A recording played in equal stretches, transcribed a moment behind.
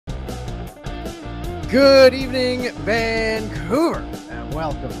Good evening, Vancouver, and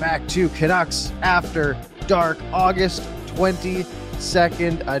welcome back to Canucks After Dark, August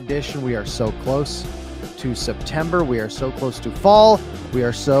 22nd edition. We are so close to September. We are so close to fall. We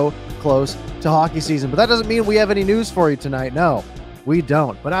are so close to hockey season. But that doesn't mean we have any news for you tonight. No, we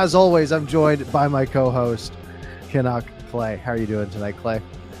don't. But as always, I'm joined by my co-host, Canuck Clay. How are you doing tonight, Clay?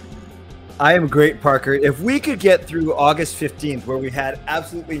 I am great, Parker. If we could get through August 15th, where we had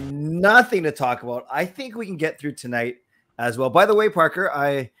absolutely nothing to talk about, I think we can get through tonight as well. By the way, Parker,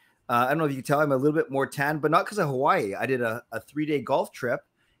 I don't know if you can tell, I'm a little bit more tan, but not because of Hawaii. I did a 3-day golf trip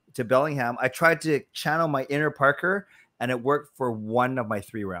to Bellingham. I tried to channel my inner Parker, and it worked for one of my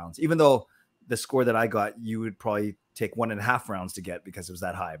 3 rounds, even though the score that I got, you would probably take 1.5 rounds to get because it was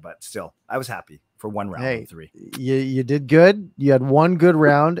that high. But still, I was happy for 1 round of 3. You did good. You had 1 good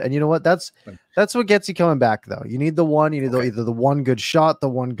round, and you know what? That's what gets you coming back, though. You need the one. You need either the 1 good shot, the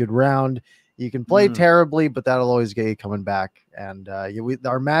 1 good round. You can play terribly, but that'll always get you coming back. And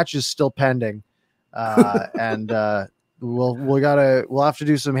our match is still pending, and we'll have to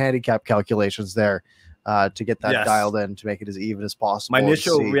do some handicap calculations there to get that dialed in to make it as even as possible. My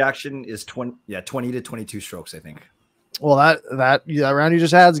initial reaction is 20 to 22 strokes, I think. Well, that round you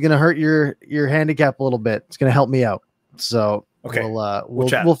just had is going to hurt your handicap a little bit. It's going to help me out. So okay,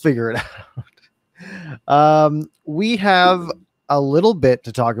 we'll figure it out. We have a little bit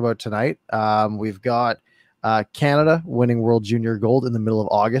to talk about tonight. We've got Canada winning World Junior Gold in the middle of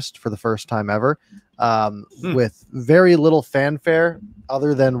August for the first time ever, with very little fanfare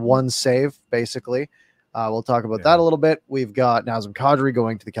other than 1 save, basically. We'll talk about that a little bit. We've got Nazem Kadri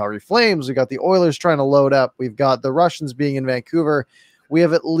going to the Calgary Flames. We've got the Oilers trying to load up. We've got the Russians being in Vancouver. We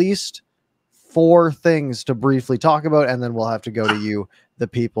have at least 4 things to briefly talk about, and then we'll have to go to you, the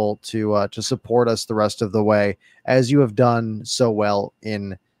people, to support us the rest of the way, as you have done so well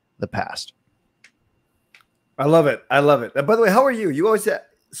in the past. I love it. I love it. By the way, how are you? You always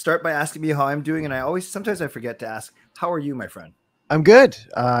start by asking me how I'm doing, and sometimes I forget to ask, how are you, my friend? I'm good.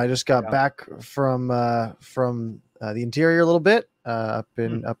 I just got back from the interior a little bit, up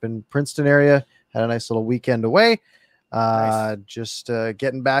in Princeton area. Had a nice little weekend away. Just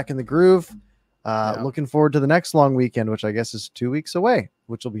getting back in the groove. Looking forward to the next long weekend, which I guess is 2 weeks away,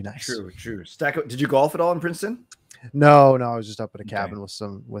 which will be nice. True. Did you golf at all in Princeton? No, I was just up at a cabin with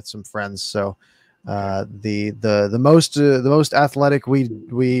some friends. So the most athletic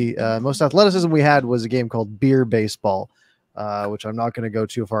most athleticism we had was a game called beer baseball. Which I'm not going to go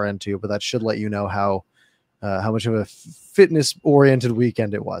too far into, but that should let you know how much of a fitness-oriented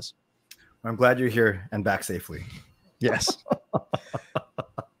weekend it was. I'm glad you're here and back safely. Yes.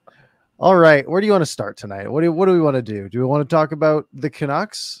 All right. Where do you want to start tonight? What do we want to do? Do we want to talk about the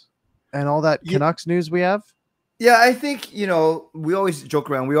Canucks and all that Canucks news we have? Yeah, I think, we always joke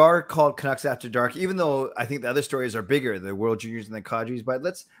around. We are called Canucks After Dark, even though I think the other stories are bigger, the World Juniors and the Kadris. But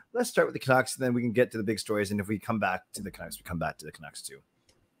let's start with the Canucks, and then we can get to the big stories. And if we come back to the Canucks, we come back to the Canucks too.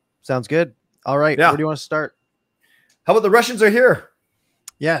 Sounds good. All right. Where do you want to start? How about the Russians are here?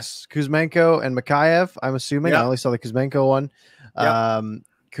 Yes. Kuzmenko and Mikheyev, I'm assuming. I only saw the Kuzmenko one.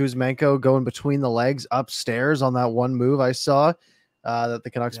 Kuzmenko going between the legs upstairs on that one move I saw. That the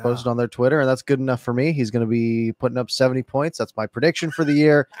Canucks posted on their Twitter, and that's good enough for me. He's going to be putting up 70 points. That's my prediction for the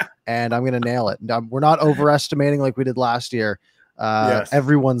year, and I'm going to nail it. We're not overestimating like we did last year.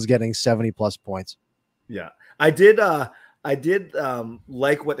 Everyone's getting 70+ points. Yeah, I did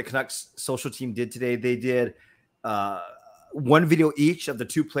like what the Canucks social team did today. They did 1 video each of the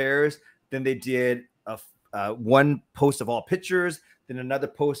 2 players. Then they did 1 post of all pictures. Then another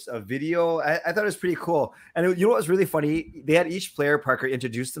post of video. I thought it was pretty cool. And you know what was really funny? They had each player, Parker,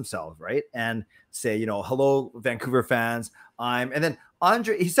 introduce themselves, right? And say, hello, Vancouver fans. And then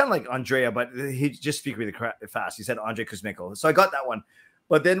Andre, he sounded like Andrea, but he just speak really fast. He said Andre Kuzmenko. So I got that one.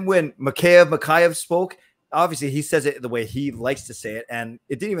 But then when Mikheyev spoke, obviously he says it the way he likes to say it. And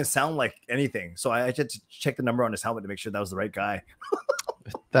it didn't even sound like anything. So I had to check the number on his helmet to make sure that was the right guy.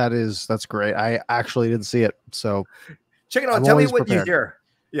 That's great. I actually didn't see it. So check it out. Tell me what you hear.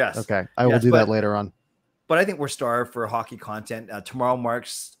 Yes. Okay. I will do that later on. But I think we're starved for hockey content. Tomorrow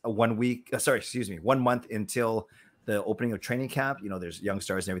marks 1 month until the opening of training camp. There's young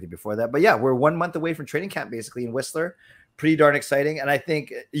stars and everything before that. But yeah, we're 1 month away from training camp, basically, in Whistler. Pretty darn exciting. And I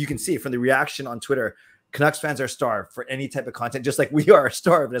think you can see from the reaction on Twitter, Canucks fans are starved for any type of content, just like we are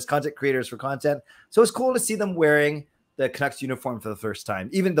starved as content creators for content. So it's cool to see them wearing the Canucks uniform for the first time,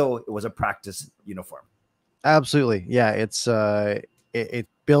 even though it was a practice uniform. Absolutely. Yeah. It's it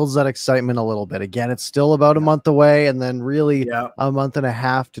builds that excitement a little bit. Again, it's still about a month away, and then really a month and a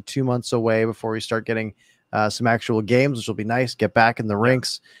half to 2 months away before we start getting some actual games, which will be nice. Get back in the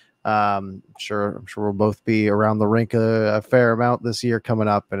rinks. I'm sure we'll both be around the rink a fair amount this year coming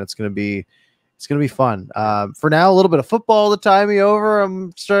up, and it's gonna be fun. For now, a little bit of football to tie me over.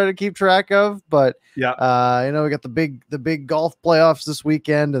 I'm starting to keep track of, but Yeah. we got the big golf playoffs this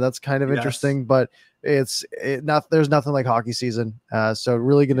weekend, and that's kind of interesting. But there's nothing like hockey season. So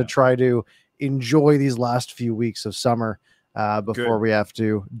really going to try to enjoy these last few weeks of summer before we have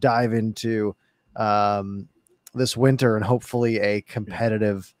to dive into this winter and hopefully a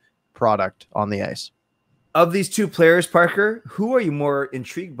competitive product on the ice. Of these two players, Parker, who are you more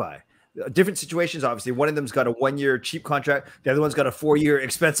intrigued by? Different situations, obviously. One of them's got a 1-year cheap contract. The other one's got a 4-year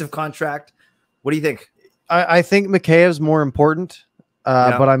expensive contract. What do you think? I think Mikheyev's more important,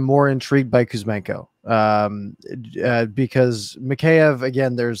 but I'm more intrigued by Kuzmenko because Mikheyev,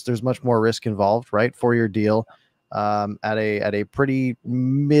 again, there's much more risk involved, right? 4-year deal at a pretty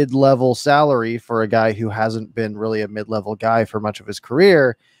mid-level salary for a guy who hasn't been really a mid-level guy for much of his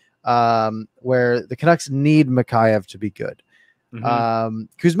career, where the Canucks need Mikheyev to be good.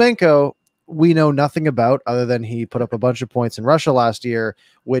 Kuzmenko, we know nothing about other than he put up a bunch of points in Russia last year,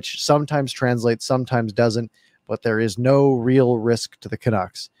 which sometimes translates, sometimes doesn't, but there is no real risk to the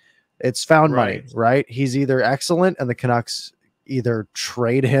Canucks. It's found money, right? He's either excellent and the Canucks either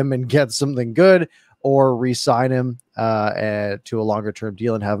trade him and get something good or re-sign him to a longer term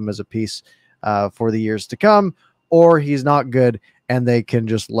deal and have him as a piece for the years to come, or he's not good and they can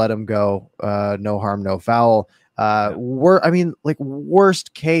just let him go. No harm, no foul.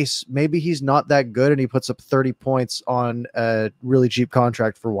 Worst case, maybe he's not that good and he puts up 30 points on a really cheap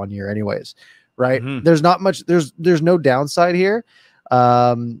contract for 1 year anyways, right? There's not much, there's no downside here,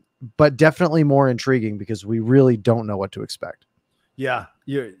 but definitely more intriguing because we really don't know what to expect. Yeah,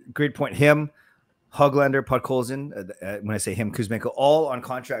 Great point. Him, Höglander, Podkolzin, when I say him, Kuzmenko, all on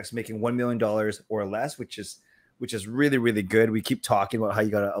contracts making $1 million or less, which is really, really good. We keep talking about how you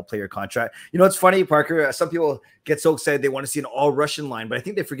got to outplay your contract. You know, it's funny, Parker. Some people get so excited they want to see an all-Russian line, but I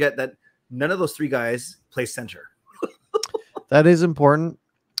think they forget that none of those three guys play center. That is important.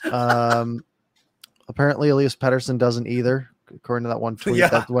 Apparently, Elias Pettersson doesn't either, according to that one tweet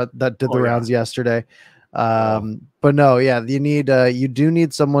that did the rounds yesterday. But no, you do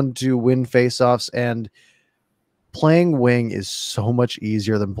need someone to win faceoffs, and playing wing is so much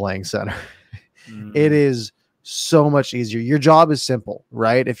easier than playing center. It is so much easier. Your job is simple,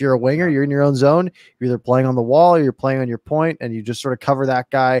 right? If you're a winger, you're in your own zone. You're either playing on the wall or you're playing on your point, and you just sort of cover that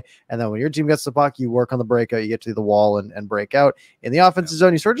guy. And then when your team gets the puck, you work on the breakout. You get to the wall and break out. In the offensive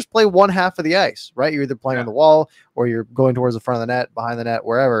zone, you sort of just play one half of the ice, right? You're either playing on the wall or you're going towards the front of the net, behind the net,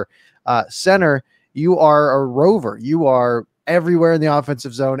 wherever. Center, you are a rover. You are everywhere in the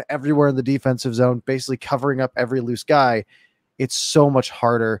offensive zone, everywhere in the defensive zone, basically covering up every loose guy. It's so much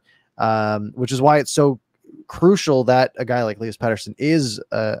harder, which is why it's so crucial that a guy like Elias Pettersson is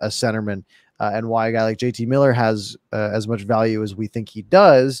a centerman, and why a guy like JT Miller has as much value as we think he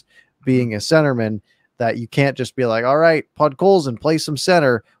does being a centerman, that you can't just be like, all right, Podkolzin, play some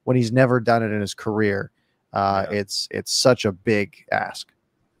center when he's never done it in his career. It's such a big ask.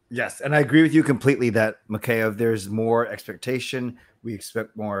 Yes, and I agree with you completely that Mikheyev, there's more expectation. We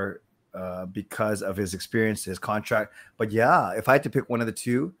expect more because of his experience, his contract. But yeah, if I had to pick one of the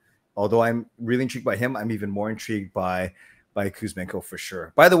two, although I'm really intrigued by him, I'm even more intrigued by Kuzmenko for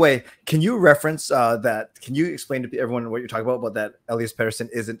sure. By the way, can you reference that? Can you explain to everyone what you're talking about that Elias Pettersson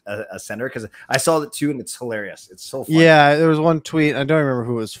isn't a center? Because I saw it too, and it's hilarious. It's so funny. Yeah, there was one tweet. I don't remember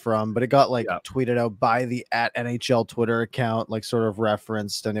who it was from, but it got tweeted out by the @NHL Twitter account, sort of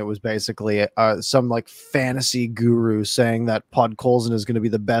referenced, and it was basically some fantasy guru saying that Podkolzin is going to be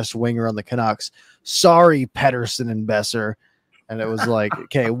the best winger on the Canucks. Sorry, Pettersson and Besser. And it was like,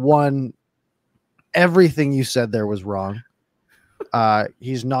 okay, one, everything you said there was wrong.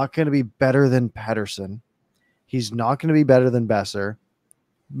 He's not going to be better than Pettersson. He's not going to be better than Besser,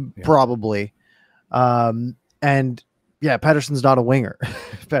 probably. And Pettersson's not a winger.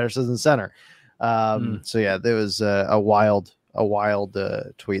 Pettersson's in center. So yeah, there was a wild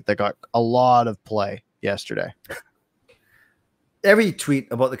tweet that got a lot of play yesterday. Every tweet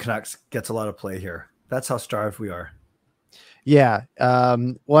about the Canucks gets a lot of play here. That's how starved we are. Yeah.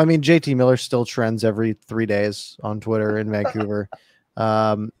 Well, I mean, JT Miller still trends every 3 days on Twitter in Vancouver.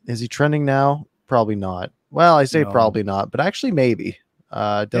 Is he trending now? Probably not. Well, I say probably not, but actually maybe.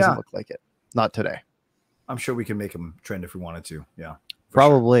 It doesn't look like it. Not today. I'm sure we can make him trend if we wanted to. Yeah.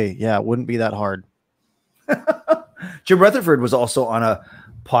 Probably. Sure. Yeah. It wouldn't be that hard. Jim Rutherford was also on a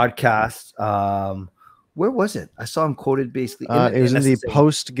podcast. Where was it? I saw him quoted basically. It was in the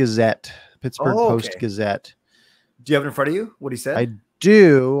Post-Gazette, Pittsburgh Post-Gazette. Do you have it in front of you? What he said? I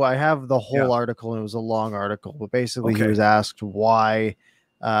do. I have the whole article, and it was a long article. But basically, he was asked why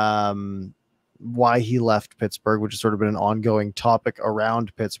why he left Pittsburgh, which has sort of been an ongoing topic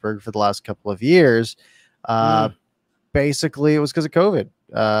around Pittsburgh for the last couple of years. Basically, it was because of COVID.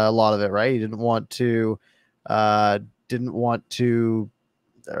 A lot of it, right? He didn't want to.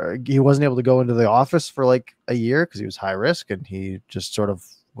 He wasn't able to go into the office for like a year because he was high risk, and he just sort of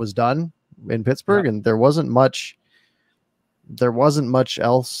was done in Pittsburgh, and there wasn't much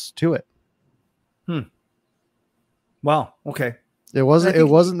else to it. Wow. Okay. It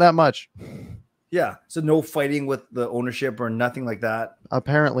wasn't that much. Yeah. So no fighting with the ownership or nothing like that.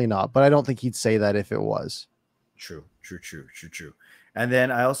 Apparently not, but I don't think he'd say that if it was. True. And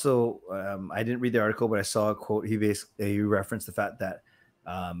then I also, I didn't read the article, but I saw a quote. He referenced the fact that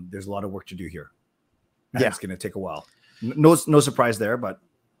there's a lot of work to do here. And it's going to take a while. No surprise there, but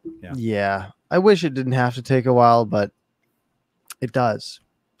yeah. I wish it didn't have to take a while, but it does.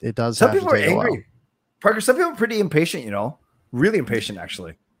 It does. Some people are angry. Parker, some people are pretty impatient, really impatient,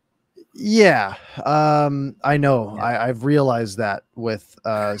 actually. Yeah. I know. Yeah. I've realized that with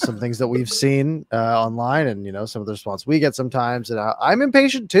some things that we've seen online, and some of the response we get sometimes, and I'm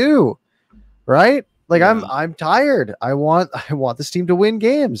impatient too, right? Like I'm tired. I want this team to win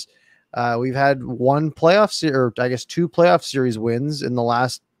games. We've had one playoff series, or I guess 2 playoff series wins in the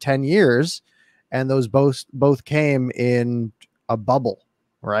last 10 years, and those both came in a bubble,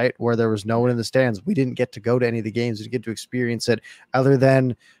 right? Where there was no one in the stands. We didn't get to go to any of the games. We didn't get to experience it other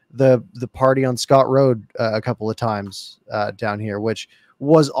than the party on Scott Road a couple of times down here, which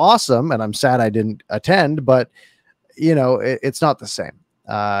was awesome. And I'm sad I didn't attend, but it's not the same.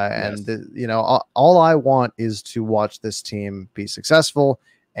 All I want is to watch this team be successful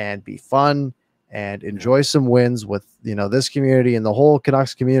and be fun and enjoy some wins with, this community and the whole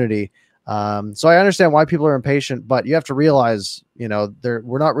Canucks community. So I understand why people are impatient, but you have to realize,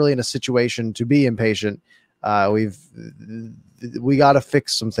 we're not really in a situation to be impatient. We got to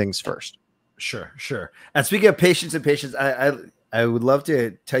fix some things first. Sure. And speaking of patience, I would love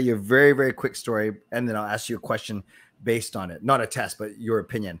to tell you a very, very quick story, and then I'll ask you a question based on it. Not a test, but your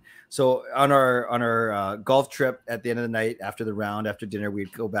opinion. So on our golf trip at the end of the night, after the round, after dinner,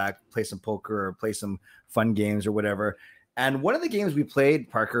 we'd go back, play some poker or play some fun games or whatever. And one of the games we played,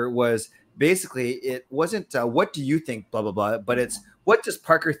 Parker, was basically, it wasn't what do you think, blah, blah, blah, but it's what does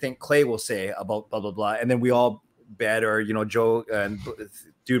Parker think Clay will say about blah, blah, blah. And then we all bet, or, Joe and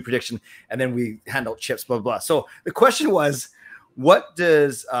do prediction, and then we hand out chips, blah, blah, blah. So the question was, what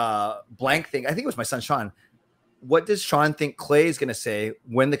does blank think? I think it was my son, Sean. What does Sean think Clay is going to say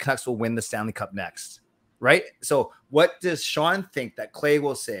when the Canucks will win the Stanley Cup next? Right? So what does Sean think that Clay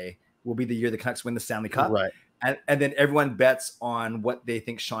will say will be the year the Canucks win the Stanley Cup? Right. And then everyone bets on what they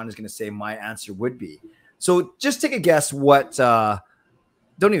think Sean is going to say my answer would be. So just take a guess what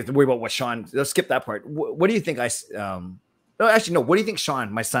don't even worry about what Sean, let's skip that part. What do you think what do you think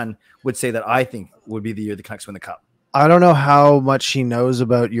Sean, my son, would say that I think would be the year the Canucks win the Cup? I don't know how much he knows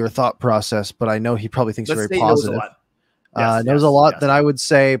about your thought process, but I know he probably thinks very positive. Knows a lot. Then I would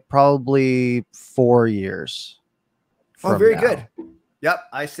say probably 4 years. Oh, very good. Yep.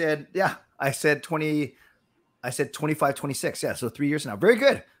 I said 20. I said 25, 26. Yeah. So 3 years now. Very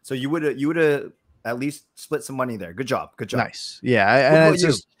good. So you would have at least split some money there. Good job. Nice. Yeah. And it's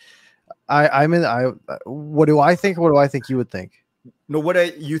just, what do I think? What do I think you would think? No, what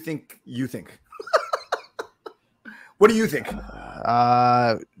do you think you think? What do you think?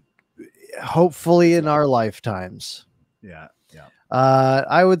 Hopefully in our lifetimes. Yeah.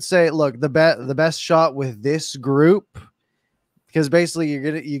 I would say, look, the best shot with this group, because basically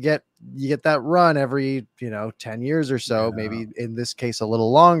you get that run every 10 years or so, maybe in this case a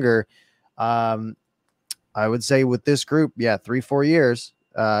little longer. I would say with this group, 3-4 years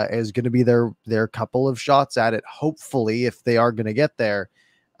is going to be their couple of shots at it. Hopefully, if they are going to get there,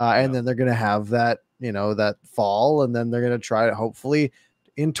 and then they're going to have that that fall, and then they're going to try it. Hopefully,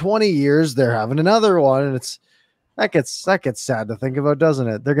 in 20 years they're having another one, and that gets sad to think about, doesn't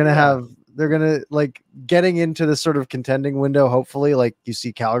it? They're going to like getting into this sort of contending window. Hopefully, like you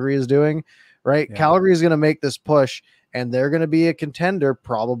see Calgary is doing, right? Yeah. Calgary is going to make this push, and they're going to be a contender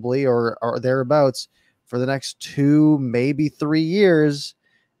probably or thereabouts for the next 2, maybe 3 years.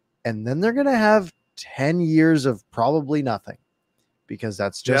 And then they're going to have 10 years of probably nothing, because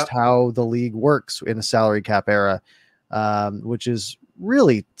that's just how the league works in a salary cap era, which is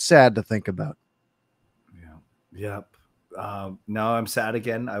really sad to think about. Yep. Now I'm sad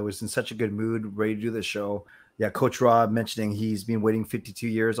again. I was in such a good mood, ready to do the show. Yeah, Coach Rob mentioning he's been waiting 52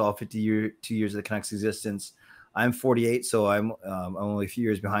 years, all 52 years of the Canucks existence. I'm 48, so I'm only a few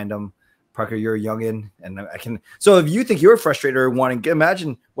years behind him. Parker, you're a youngin, and I can. So if you think you're frustrated or wanting,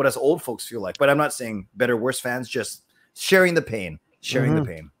 imagine what us old folks feel like. But I'm not saying better, worse fans, just sharing the pain. sharing the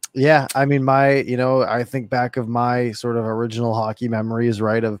pain. Yeah, I mean, I think back of my sort of original hockey memories,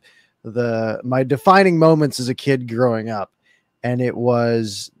 right, of my defining moments as a kid growing up, and it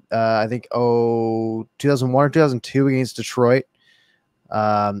was I think 2001 or 2002 against Detroit.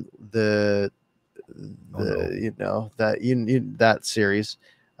 That that series.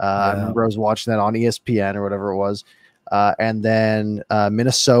 I remember I was watching that on ESPN or whatever it was, and then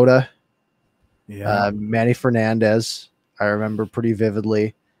Minnesota. Manny Fernandez, I remember pretty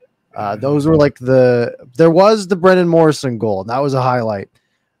vividly. Those were like there was the Brendan Morrison goal, and that was a highlight.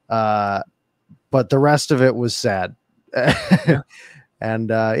 But the rest of it was sad.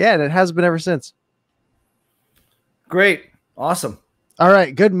 And it has been ever since. Great. Awesome. All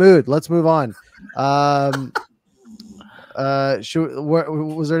right. Good mood. Let's move on. Was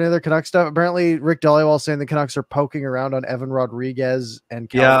there any other Canucks stuff? Apparently Rick Dollywall saying the Canucks are poking around on Evan Rodriguez and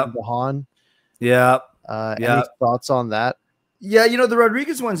Calvin DeHaan. Any thoughts on that? Yeah, the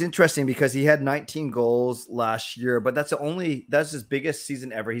Rodriguez one's interesting because he had 19 goals last year, but that's his biggest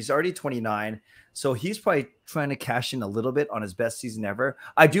season ever. He's already 29, so he's probably trying to cash in a little bit on his best season ever.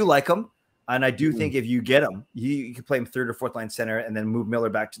 I do like him, and I do think if you get him, you can play him third or fourth line center and then move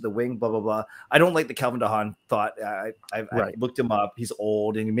Miller back to the wing, blah, blah, blah. I don't like the Calvin DeHaan thought. I looked him up. He's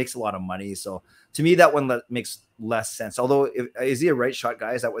old, and he makes a lot of money, so to me, that one makes less sense. Although, is he a right shot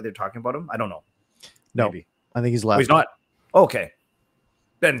guy? Is that what they're talking about him? I don't know. No, maybe. I think he's left. He's not. Okay.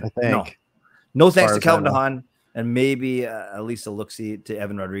 Then no thanks to Calvin DeHaan, and maybe at least a look-see to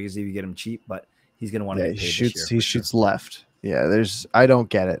Evan Rodriguez if you get him cheap, but he's going to want to get paid this year. He shoots left. Yeah, I don't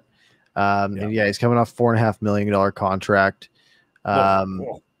get it. He's coming off $4.5 million contract.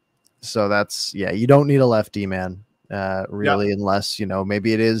 So that's, you don't need a lefty, man, really, unless,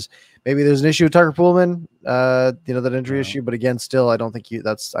 maybe there's an issue with Tucker Poolman, that injury issue, but again, still, I don't think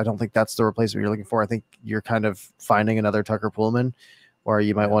that's the replacement you're looking for. I think you're kind of finding another Tucker Poolman, or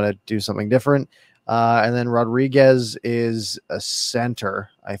you might want to do something different. And then Rodriguez is a center,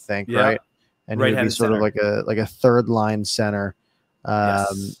 I think, right? And he'd be sort of like a third line center,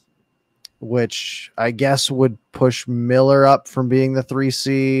 which I guess would push Miller up from being the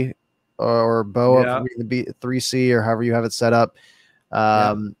 3C or Bo up from being the 3C, or however you have it set up.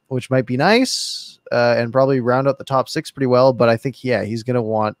 Which might be nice and probably round out the top six pretty well. But I think, he's going to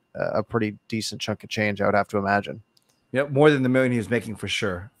want a pretty decent chunk of change, I would have to imagine. Yeah, more than the million he was making for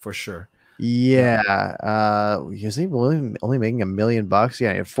sure. Yeah. Is he only making $1 million? Yeah, he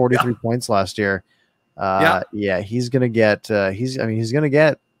had 43 points last year. He's going to get he's going to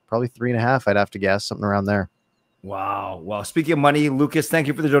get probably 3.5, I'd have to guess, something around there. Wow. Well, speaking of money, Lucas, thank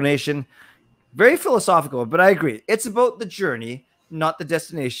you for the donation. Very philosophical, but I agree. It's about the journey, not the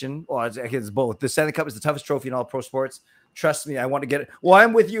destination. Well, it's both. The Stanley Cup is the toughest trophy in all pro sports. Trust me, I want to get it. Well,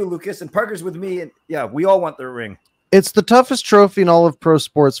 I'm with you, Lucas, and Parker's with me, and we all want the ring. It's the toughest trophy in all of pro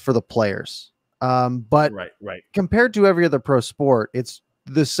sports for the players. But compared to every other pro sport, it's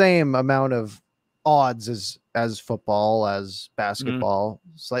the same amount of odds as football, as basketball,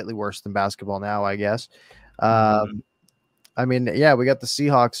 slightly worse than basketball now, I guess. I mean, we got the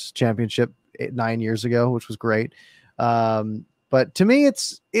Seahawks championship 9 years ago, which was great. But to me,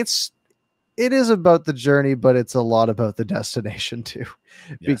 it is about the journey, but it's a lot about the destination too,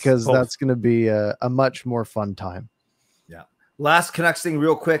 because that's going to be a much more fun time. Yeah. Last Canucks thing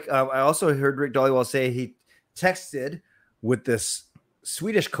real quick. I also heard Rick Dollywall say he texted with this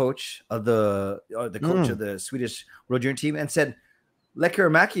Swedish coach of the coach of the Swedish World Junior team and said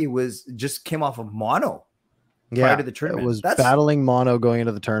Lekkerimäki just came off of mono prior to the tournament. It was battling mono going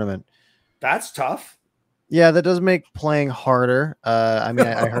into the tournament. That's tough. Yeah, that does make playing harder. I mean,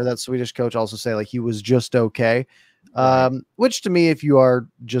 I heard that Swedish coach also say he was just okay. Which to me, if you are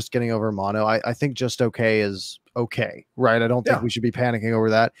just getting over mono, I think just okay is okay, right? I don't think we should be panicking over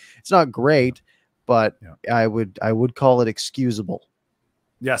that. It's not great, but I would call it excusable.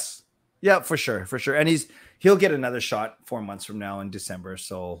 Yes. Yeah, for sure. And he'll get another shot 4 months from now in December.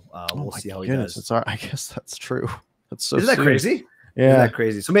 So we'll see how he does. I guess that's true. That's so. Isn't that crazy? Yeah, isn't that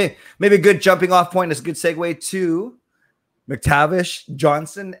crazy? So maybe a good jumping off point is a good segue to McTavish,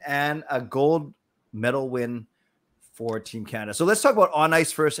 Johnson, and a gold medal win for Team Canada. So let's talk about on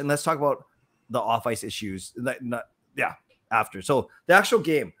ice first, and let's talk about the off ice issues. After. So the actual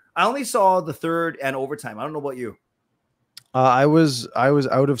game, I only saw the third and overtime. I don't know about you. I was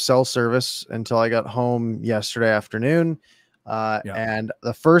out of cell service until I got home yesterday afternoon. And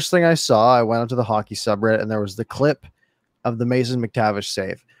the first thing I saw, I went onto the hockey subreddit, and there was the clip of the Mason McTavish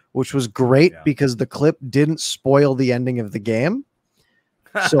save, which was great because the clip didn't spoil the ending of the game.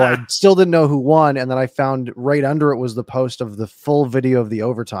 So I still didn't know who won. And then I found right under it was the post of the full video of the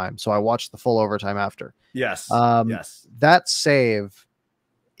overtime. So I watched the full overtime after. Yes. Yes. That save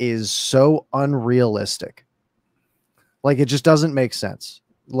is so unrealistic. Like, it just doesn't make sense.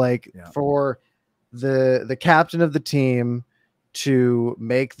 Like, for the captain of the team to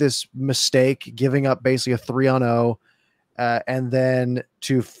make this mistake, giving up basically a 3-on-0, and then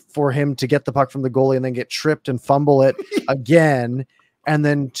for him to get the puck from the goalie and then get tripped and fumble it again, and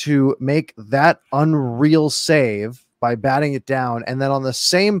then to make that unreal save by batting it down, and then on the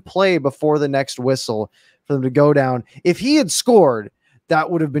same play before the next whistle for them to go down. If he had scored, that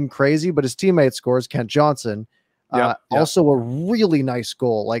would have been crazy, but his teammate scores, Kent Johnson. Also a really nice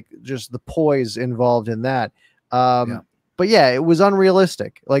goal, like just the poise involved in that. But yeah, it was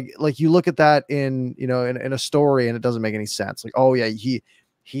unrealistic. Like you look at that in a story and it doesn't make any sense. Like, oh yeah,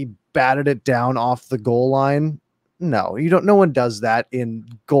 he batted it down off the goal line. No, no one does that in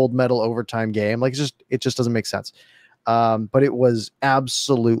gold medal overtime game. Like, it just doesn't make sense. But it was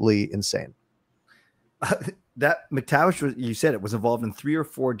absolutely insane. That McTavish you said it was involved in 3 or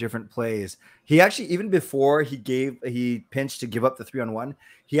 4 different plays. He actually, even before he pinched to give up the 3-on-1,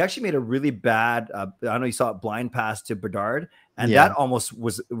 he actually made a really bad, I don't know, you saw it, blind pass to Bedard, and that almost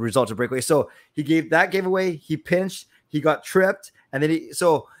was a result of breakaway. So he gave away, he pinched, he got tripped, and then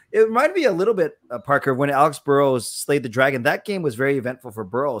so it reminded me a little bit, Parker, when Alex Burrows slayed the Dragon. That game was very eventful for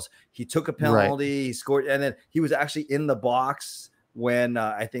Burrows. He took a penalty, he scored, and then he was actually in the box when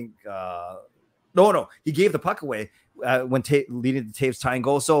I think no, he gave the puck away when leading to Taves tying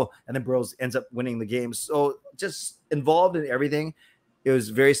goal. So, and then Burrows ends up winning the game. So just involved in everything. It was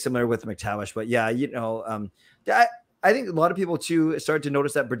very similar with McTavish, but yeah, I think a lot of people too started to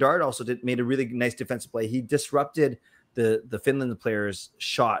notice that Bedard also made a really nice defensive play. He disrupted the Finland player's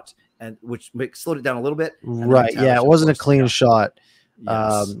shot, and which slowed it down a little bit. Right. Yeah. It wasn't a clean shot,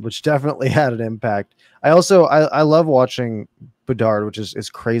 which definitely had an impact. I love watching Bedard, which is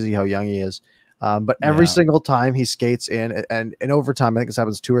crazy how young he is. But every single time he skates in, and in overtime, I think this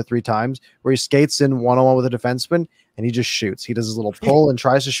happens 2 or 3 times, where he skates in one-on-one with a defenseman and he just shoots. He does his little pull and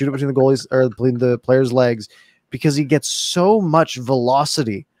tries to shoot it between the goalies or between the player's legs, because he gets so much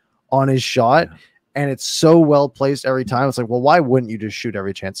velocity on his shot, and it's so well placed every time. It's like, well, why wouldn't you just shoot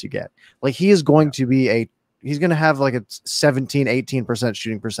every chance you get? Like, he is going to be he's going to have like a 17-18%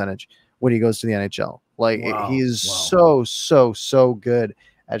 shooting percentage when he goes to the NHL. Like, he is so good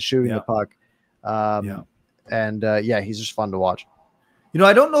at shooting the puck. He's just fun to watch.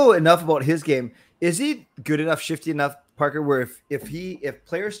 I don't know enough about his game. Is he good enough, shifty enough, Parker, where if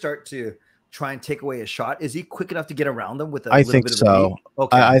players start to try and take away a shot, is he quick enough to get around them with I think so.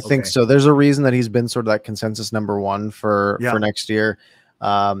 I think so. There's a reason that he's been sort of that consensus #1 for next year.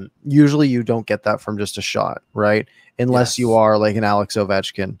 Usually you don't get that from just a shot, right? Unless you are like an Alex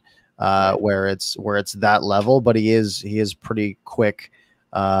Ovechkin, where it's that level, but he is pretty quick.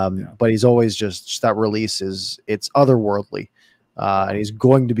 But he's always just that release it's otherworldly, and he's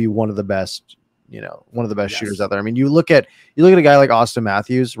going to be one of the best shooters out there. I mean, you look at a guy like Austin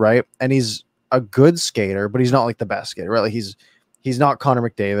Matthews, right? And he's a good skater, but he's not like the best skater, right? Like, he's not Connor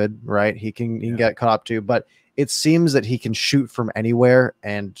McDavid, right? He can get caught up to, but it seems that he can shoot from anywhere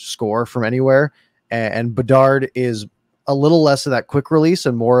and score from anywhere. And Bedard is a little less of that quick release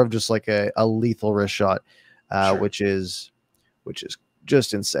and more of just like a lethal wrist shot, which is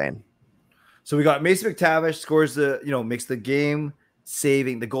just insane. So we got Mason McTavish scores makes the game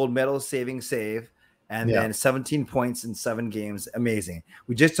saving, the gold medal saving save, and then 17 points in 7 games. Amazing.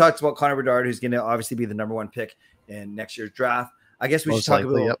 We just talked about Connor Bedard, who's going to obviously be the #1 pick in next year's draft. I guess we should talk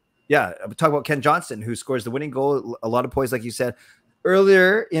about Ken Johnson, who scores the winning goal. A lot of points, like you said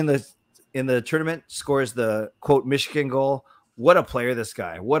earlier in the tournament, scores the quote Michigan goal. What a player, this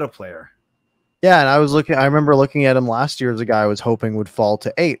guy! What a player. Yeah, and I remember looking at him last year as a guy I was hoping would fall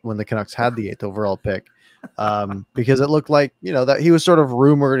to 8 when the Canucks had the 8th overall pick, because it looked like that he was sort of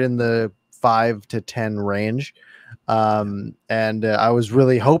rumored in the 5 to 10 range, and I was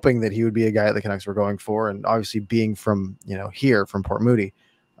really hoping that he would be a guy that the Canucks were going for, and obviously being from here from Port Moody,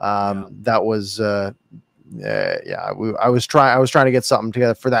 that was I was trying to get something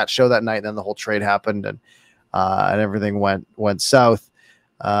together for that show that night, and then the whole trade happened, and everything went south.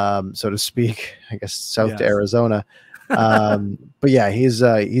 So to speak, I guess south to Arizona. But yeah, he's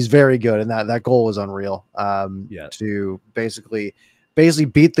very good. And that goal was unreal. To basically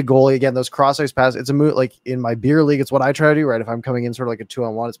beat the goalie again, those cross ice passes. It's a move like in my beer league. It's what I try to do, right? If I'm coming in sort of like a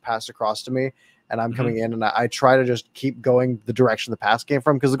 2-on-1, it's passed across to me and I'm coming in, and I try to just keep going the direction the pass came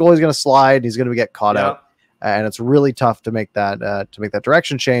from, because the goalie's going to slide. He's going to get caught out. And it's really tough to make that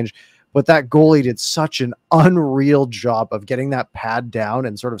direction change. But that goalie did such an unreal job of getting that pad down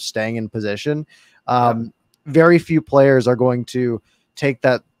and sort of staying in position. Very few players are going to take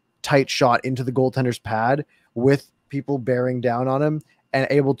that tight shot into the goaltender's pad with people bearing down on him and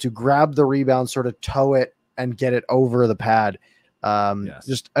able to grab the rebound, sort of toe it and get it over the pad.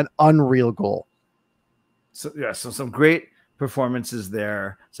 Just an unreal goal. So some great performances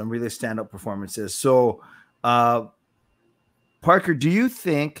there, some really standout performances. So Parker, do you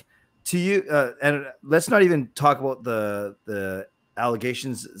think and let's not even talk about the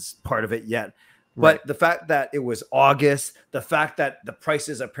allegations part of it yet, but the fact that it was August, the fact that the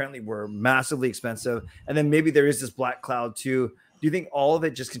prices apparently were massively expensive, and then maybe there is this black cloud too. Do you think all of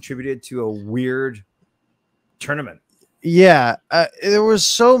it just contributed to a weird tournament? Yeah, there was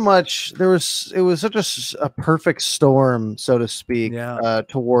so much. It was such a perfect storm, so to speak,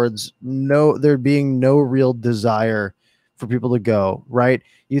 towards there being no real desire for people to go. Right?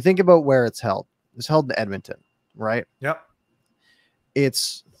 You think about where it's held. It's held in Edmonton, right? Yep.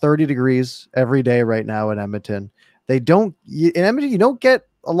 It's 30 degrees every day right now in Edmonton. In Edmonton, you don't get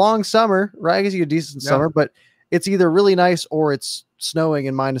a long summer, right? I guess you get a decent summer, but it's either really nice or it's snowing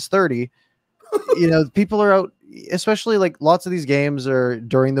and minus 30. People are out, especially like lots of these games are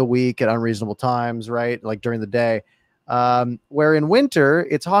during the week at unreasonable times, right? Like during the day. Where in winter,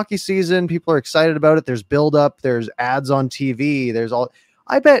 it's hockey season. People are excited about it. There's buildup. There's ads on TV. There's all.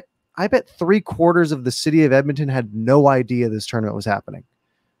 I bet 3/4 of the city of Edmonton had no idea this tournament was happening.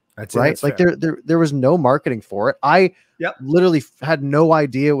 Right? Like there was no marketing for it. I literally had no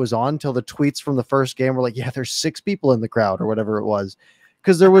idea it was on until the tweets from the first game were like, yeah, there's 6 people in the crowd or whatever it was.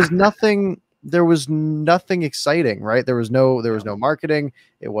 Because there was nothing exciting, right? There was no marketing.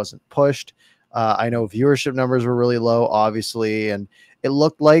 It wasn't pushed. I know viewership numbers were really low, obviously, and it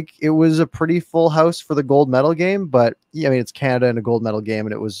looked like it was a pretty full house for the gold medal game. But yeah, I mean, it's Canada and a gold medal game,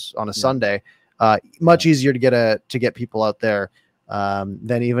 and it was on a Sunday. Much easier to get people out there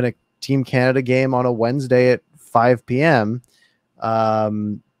than even a Team Canada game on a Wednesday at 5 p.m.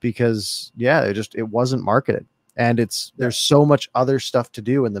 Because it wasn't marketed. And there's so much other stuff to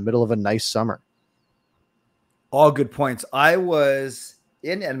do in the middle of a nice summer. All good points. I was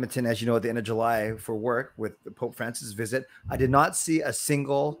in Edmonton, as you know, at the end of July for work with Pope Francis' visit. I did not see a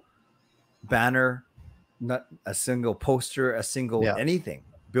single banner, not a single poster, a single anything,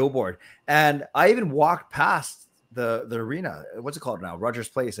 billboard. And I even walked past the arena. What's it called now? Rogers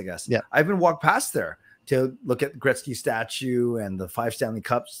Place, I guess. Yeah. I even walked past there to look at the Gretzky statue and the 5 Stanley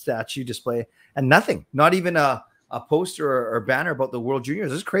Cup statue display, and nothing, not even a poster or banner about the World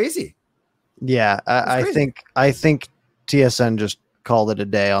Juniors. It's crazy. Yeah. I think TSN just called it a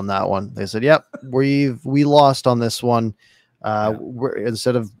day on that one. They said, yep, we lost on this one. We're,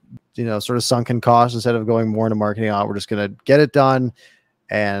 instead of, sort of sunken costs, instead of going more into marketing on, we're just going to get it done.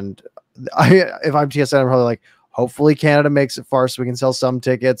 And if I'm TSN, I'm probably like, hopefully Canada makes it far so we can sell some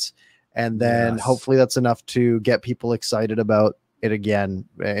tickets. And then hopefully that's enough to get people excited about it again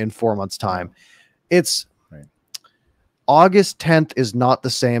in 4 months' time. It's August 10th is not the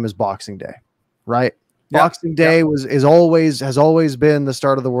same as Boxing Day, right? Boxing Day has always been the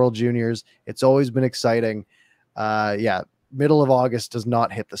start of the World Juniors. It's always been exciting. Middle of August does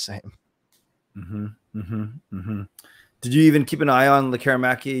not hit the same. Did you even keep an eye on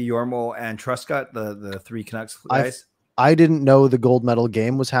Lekaramaki, Yormo, and Truscott, the 3 Canucks guys? I didn't know the gold medal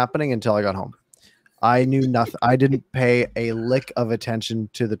game was happening until I got home. I knew nothing. I didn't pay a lick of attention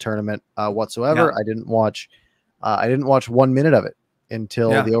to the tournament whatsoever. I didn't watch 1 minute of it until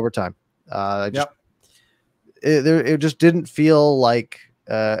the overtime. It just didn't feel like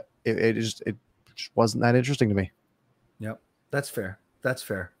it just wasn't that interesting to me. Yep, that's fair.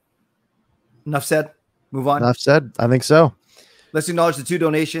 Enough said. Move on. Enough said. I think so. Let's acknowledge the 2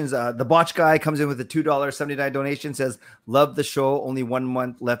 donations. The Botch guy comes in with a $2.79 donation. Says, "Love the show. Only 1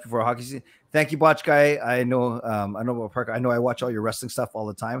 month left before hockey season." Thank you, Botch guy. I know about Parker. I know I watch all your wrestling stuff all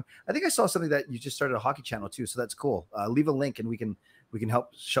the time. I think I saw something that you just started a hockey channel too, so that's cool. Leave a link and we can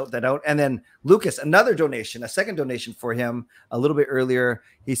help shout that out. And then Lucas, another donation, a second donation for him a little bit earlier.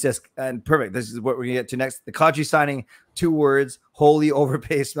 He says, and perfect. This is what we're gonna get to next. The Kadri signing, 2 words: holy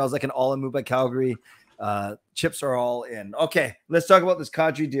overpay. Smells like an all-in move by Calgary. Chips are all in. Okay, let's talk about this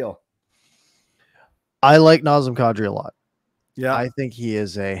Kadri deal. I like Nazem Kadri a lot. Yeah, I think he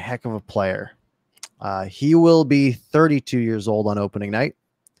is a heck of a player. He will be 32 years old on opening night.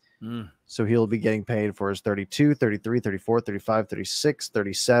 So he'll be getting paid for his 32, 33, 34, 35, 36,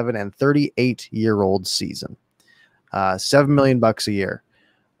 37, and 38-year-old season. $7 million a year.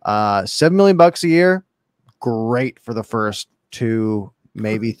 $7 million a year, great for the first 2,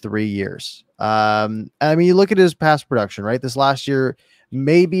 maybe 3 years. I mean, you look at his past production, right? This last year,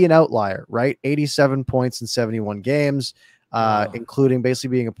 maybe an outlier, right? 87 points in 71 games, including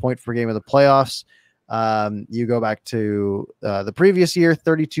basically being a point per game of the playoffs. You go back to the previous year,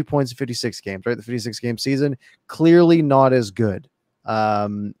 32 points in 56 games, right? The 56 game season, clearly not as good.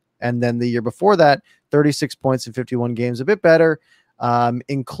 And then the year before that, 36 points in 51 games, a bit better,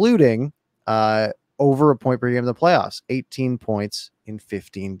 including over a point per game in the playoffs, 18 points in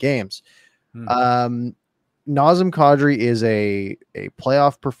 15 games. Nazem Kadri is a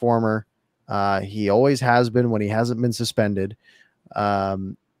playoff performer. He always has been when he hasn't been suspended.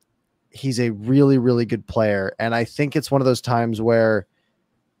 He's a really, really good player. And I think it's one of those times where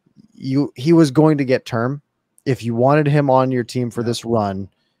he was going to get term. If you wanted him on your team for this run,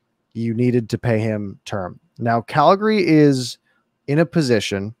 you needed to pay him term. Now, Calgary is in a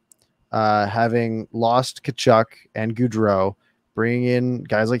position, having lost Tkachuk and Gaudreau, bringing in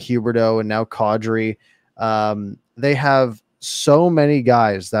guys like Huberdeau and now Kadri. They have so many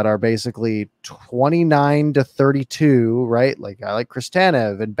guys that are basically 29 to 32, right? Like I like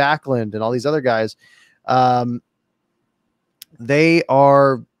Kristanev and Backlund and all these other guys.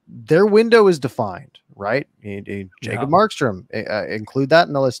 Their window is defined, right? Jacob Markstrom, include that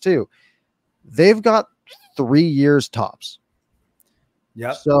in the list too. They've got 3 years tops.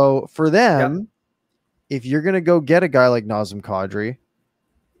 Yeah. So for them, if you're going to go get a guy like Nazem Kadri,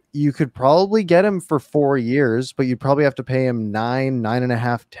 you could probably get him for 4 years, but you'd probably have to pay him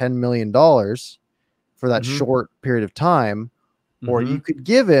 $9.5, $10 million for that short period of time. Or you could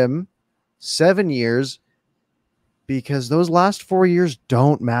give him 7 years, because those last 4 years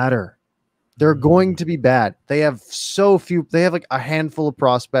don't matter. They're going to be bad. They have so few. They have like a handful of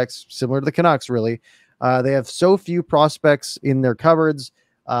prospects, similar to the Canucks, really. They have so few prospects in their cupboards.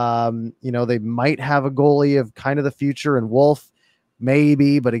 They might have a goalie of kind of the future and Wolf,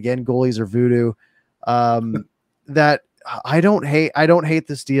 maybe, but again, goalies are voodoo. That I don't hate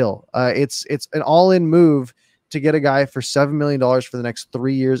this deal. It's an all-in move to get a guy for $7 million for the next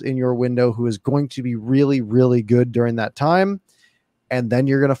 3 years in your window, who is going to be really, really good during that time. And then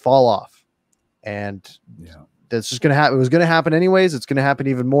you're going to fall off. And that's just going to happen. It was going to happen anyways. It's going to happen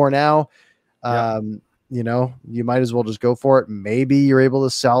even more now. You might as well just go for it. Maybe you're able to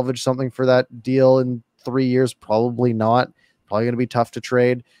salvage something for that deal in 3 years. Probably not. Probably going to be tough to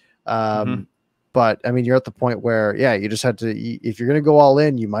trade. But I mean, you're at the point where, you just had to, if you're going to go all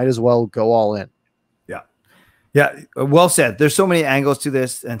in, you might as well go all in. Yeah. Well said. There's so many angles to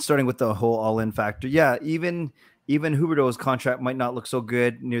this, and starting with the whole all in factor. Yeah. Even Huberdeau's contract might not look so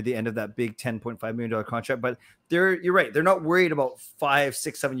good near the end of that big $10.5 million contract, but you're right. They're not worried about 5,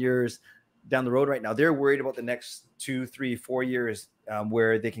 6, 7 years down the road right now. They're worried about the next 2, 3, 4 years,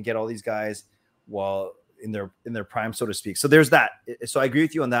 where they can get all these guys while in their prime, so to speak. So there's that. So I agree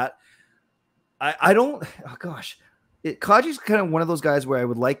with you on that. I don't, Kadri's kind of one of those guys where I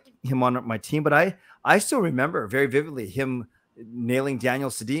would like him on my team, but I still remember very vividly him nailing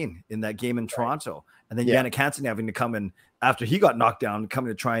Daniel Sedin in that game in Toronto, and then Yannick Hansen having to come in after he got knocked down, coming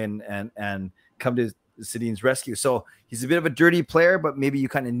to try and come to Sedin's rescue. So he's a bit of a dirty player, but maybe you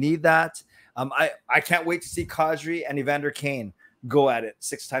kind of need that. I can't wait to see Kadri and Evander Kane go at it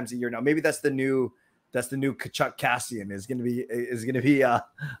 6 times a year now. Maybe that's the new Tkachuk Cassian is going to be a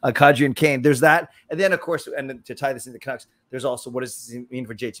Kadri and Kane. There's that. And then, of course, and to tie this into the Canucks, there's also, what does this mean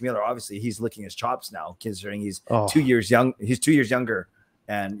for JT Miller? Obviously, he's licking his chops now, considering he's 2 years young. He's 2 years younger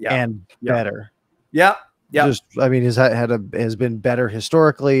and better. Yeah. Just, I mean, has been better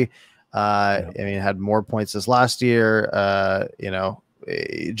historically. I mean, had more points this last year.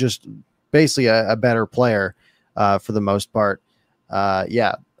 Just basically a better player for the most part.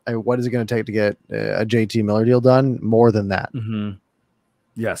 What is it going to take to get a JT Miller deal done? More than that.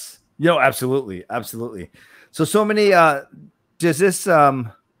 Yes. Absolutely. So many, does this,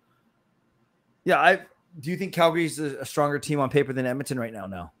 do you think Calgary's a stronger team on paper than Edmonton right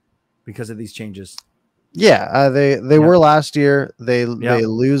now because of these changes? They were last year. They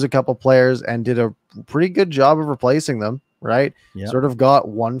lose a couple players and did a pretty good job of replacing them, right? Sort of got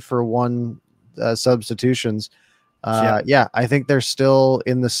 1-for-1 substitutions. I think they're still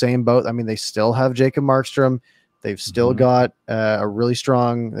in the same boat. I mean, they still have Jacob Markstrom. They've still got they've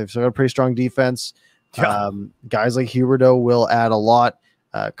still got a pretty strong defense. Guys like Huberdeau will add a lot.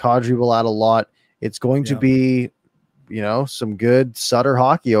 Kadri will add a lot. It's going to be, some good Sutter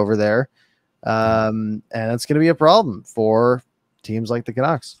hockey over there. And it's going to be a problem for teams like the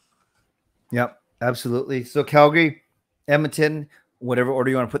Canucks. Yep, absolutely. So Calgary, Edmonton, whatever order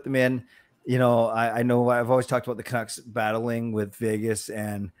you want to put them in. I know I've always talked about the Canucks battling with Vegas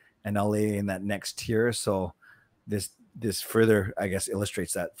and LA in that next tier. So this further, I guess,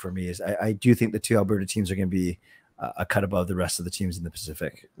 illustrates that for me. Is I do think the 2 Alberta teams are going to be a cut above the rest of the teams in the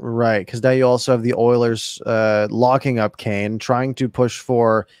Pacific. Right, because now you also have the Oilers locking up Kane, trying to push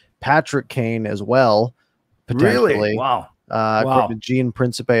for Patrick Kane as well, potentially. Really? Wow. According to Gene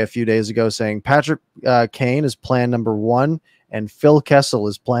Principe a few days ago, saying Patrick Kane is plan number 1 and Phil Kessel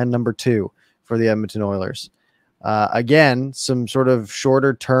is plan number 2 for the Edmonton Oilers. Again, some sort of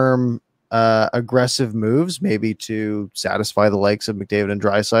shorter term aggressive moves, maybe to satisfy the likes of McDavid and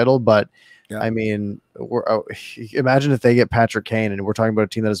Draisaitl, but I mean, imagine if they get Patrick Kane, and we're talking about a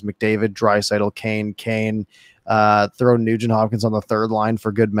team that is McDavid, Draisaitl, Kane, throw Nugent Hopkins on the third line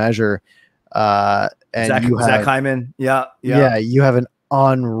for good measure. And Zach Hyman. Yeah. You have an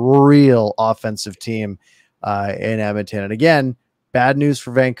unreal offensive team in Edmonton. And again, bad news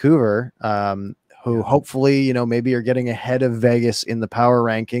for Vancouver, who hopefully, maybe are getting ahead of Vegas in the power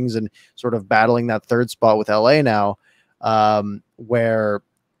rankings and sort of battling that third spot with LA now, where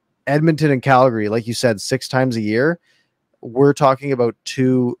Edmonton and Calgary, like you said, 6 times a year, we're talking about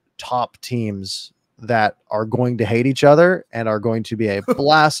 2 top teams that are going to hate each other and are going to be a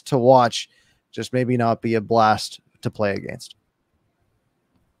blast to watch, just maybe not be a blast to play against.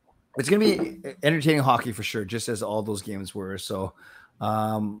 It's going to be entertaining hockey for sure, just as all those games were. So,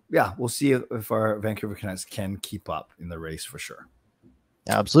 we'll see if our Vancouver Canucks can keep up in the race for sure.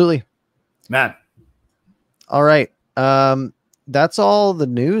 Absolutely. Man. All right. That's all the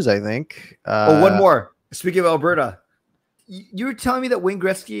news, I think. One more. Speaking of Alberta, you were telling me that Wayne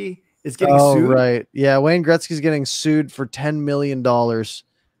Gretzky is getting sued? Right. Yeah, Wayne Gretzky is getting sued for $10 million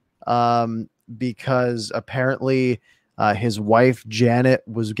because apparently his wife, Janet,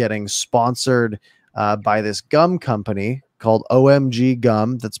 was getting sponsored by this gum company called OMG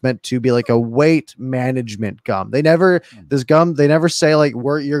Gum that's meant to be like a weight management gum. They never say like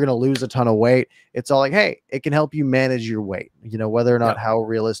you're going to lose a ton of weight. It's all like, hey, it can help you manage your weight, whether or not how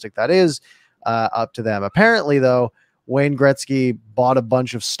realistic that is, up to them. Apparently though, Wayne Gretzky bought a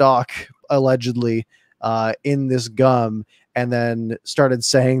bunch of stock allegedly in this gum and then started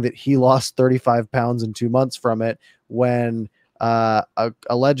saying that he lost 35 pounds in 2 months from it when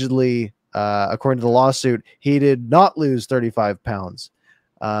allegedly, according to the lawsuit, he did not lose 35 pounds.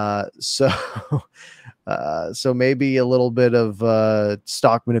 So maybe a little bit of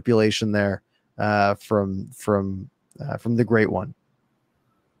stock manipulation there from the great one.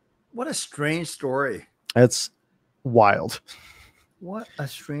 What a strange story. That's wild. What a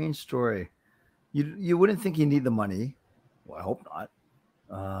strange story. You wouldn't think you need the money. Well, I hope not.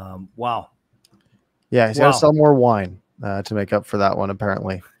 Wow. Yeah, he's got to sell more wine to make up for that one,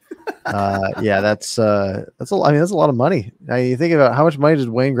 apparently. That's a lot. I mean, that's a lot of money. Now, you think about how much money did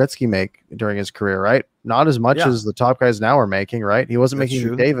Wayne Gretzky make during his career, right? Not as much as the top guys now are making, right? He wasn't making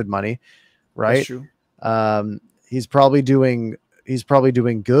McDavid money, right? That's true. He's probably doing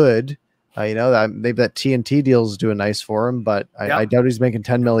good. That maybe that TNT deal is doing nice for him, but I doubt he's making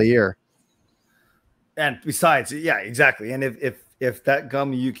 $10 million a year. And besides, yeah, exactly. And if that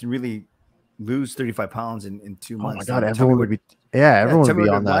gum, you can really lose 35 pounds in 2 months. Oh my God, everyone would be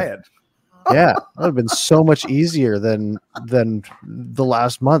on that. Yeah, that would have been so much easier than the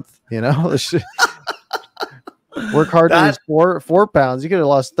last month. Work hard to lose 4 pounds. You could have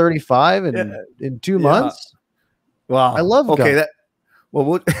lost 35 in 2 months. Wow, I love gum.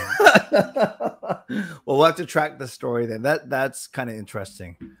 We'll have to track the story then. That's kind of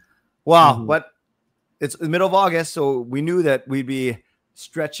interesting. Wow, but it's the middle of August, so we knew that we'd be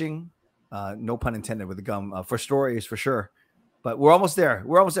stretching, no pun intended, with the gum for stories for sure. But we're almost there.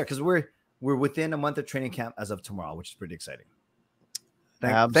 Because we're within a month of training camp as of tomorrow, which is pretty exciting.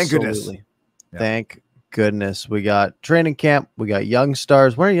 Thank goodness. Yeah. Thank goodness. We got training camp. We got Young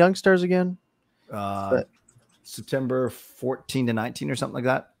Stars. When are Young Stars again? September 14 to 19 or something like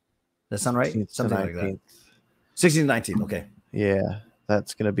that. That sound right? Something like that. 16 to 19. Okay. Yeah,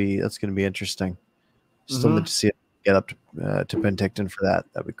 that's gonna be interesting. Still need to see it get up to Penticton for that.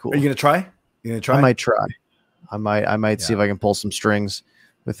 That'd be cool. Are you gonna try? I might try. I might see if I can pull some strings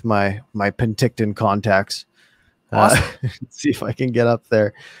with my Penticton contacts. Awesome. See if I can get up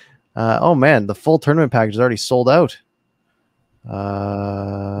there. Oh man, the full tournament package is already sold out.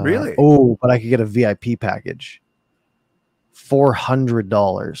 Really? Oh, but I could get a VIP package.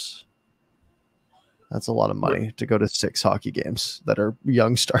 $400. That's a lot of money to go to 6 hockey games that are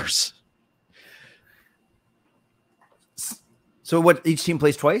Young Stars. So what, each team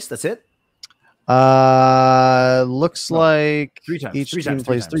plays twice? That's it? Looks like 3 times. Each team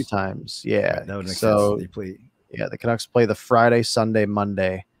plays 3 times. Yeah. Right, that would make sense. The Canucks play the Friday, Sunday,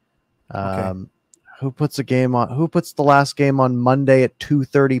 Monday. Okay. Who puts the last game on Monday at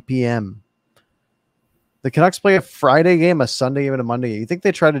 2:30 p.m.? The Canucks play a Friday game, a Sunday game, and a Monday game. You think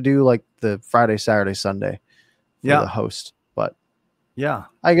they try to do like the Friday, Saturday, Sunday the host. But yeah,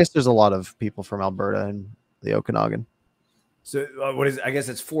 I guess there's a lot of people from Alberta and the Okanagan. So what is? I guess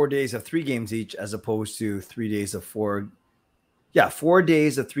it's 4 days of 3 games each, as opposed to 3 days of 4. Yeah, 4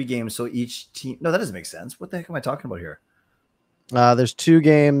 days of 3 games. So each team. No, that doesn't make sense. What the heck am I talking about here? There's 2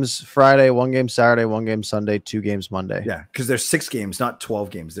 games Friday, 1 game Saturday, 1 game Sunday, 2 games Monday. Yeah, because there's 6 games, not 12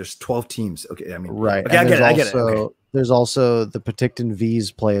 games. There's 12 teams. Okay, I mean, right. Okay, I get it. Okay. There's also the Penticton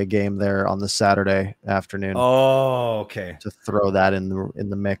V's play a game there on the Saturday afternoon. Oh, okay. To throw that in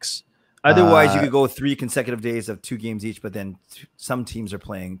the mix. Otherwise, you could go 3 consecutive days of 2 games each, but then some teams are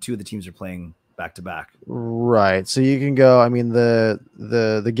playing. 2 of the teams are playing back to back. Right. So you can go. I mean, the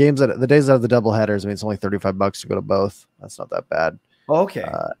games the days that have the double headers. I mean, it's only $35 to go to both. That's not that bad. Okay.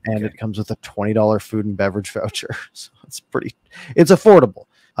 And it comes with a $20 food and beverage voucher, so it's affordable.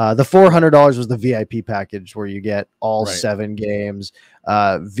 The $400 was the VIP package where you get all 7 games,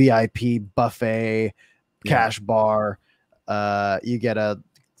 VIP buffet, cash bar. You get a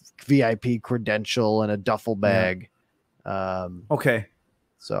VIP credential and a duffel bag. Okay.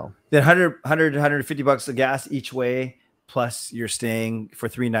 So then $150 of gas each way, plus you're staying for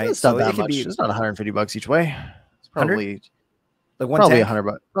 3 nights. It's not that much. It's not $150 each way. It's probably like one probably tank?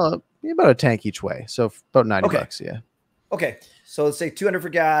 $100. Well, about a tank each way. So about $90. Yeah. Okay. So let's say $200 for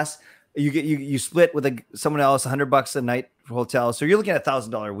gas. You split with someone else, $100 a night for hotel. So you're looking at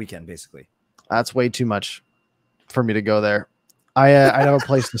 $1,000 weekend, basically. That's way too much for me to go there. I have a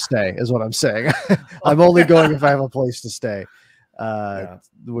place to stay, is what I'm saying. I'm only going if I have a place to stay,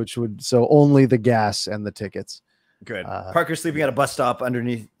 which would only the gas and the tickets. Good. Parker's sleeping at a bus stop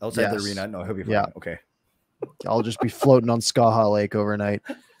outside the arena. No, he'll be fine. Yeah. Okay. I'll just be floating on Skaha Lake overnight.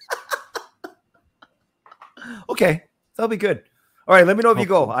 Okay, that'll be good. All right, let me know if you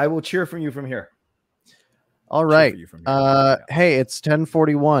go. I will cheer for you from here. All right. Hey, it's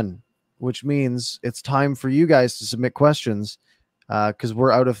 10:41, which means it's time for you guys to submit questions because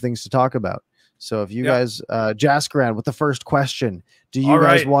we're out of things to talk about. So if you guys, Jaskran with the first question, do you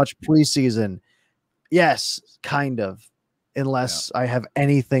guys watch preseason? Yes, kind of, unless I have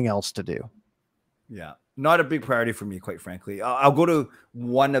anything else to do. Yeah, not a big priority for me, quite frankly. I'll go to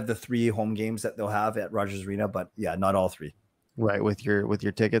one of the 3 home games that they'll have at Rogers Arena, but yeah, not all 3. Right, with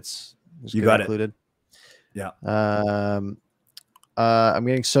your tickets, you got included. Yeah. I'm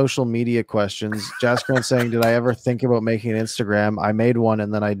getting social media questions. Jaskran saying, "Did I ever think about making an Instagram? I made one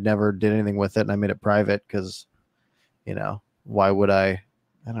and then I never did anything with it, and I made it private because, why would I?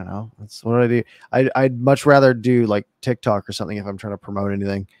 I don't know. That's what I do. I'd much rather do like TikTok or something if I'm trying to promote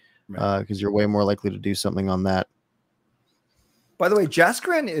anything, because you're way more likely to do something on that." By the way,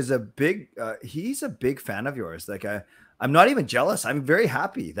 Jaskran is he's a big fan of yours. Like I'm not even jealous. I'm very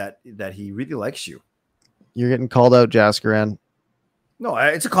happy that he really likes you. You're getting called out, Jaskran. No,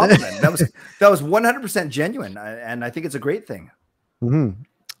 it's a compliment. that was 100% genuine, and I think it's a great thing.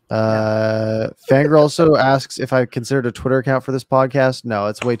 Fangirl also asks if I considered a Twitter account for this podcast. No,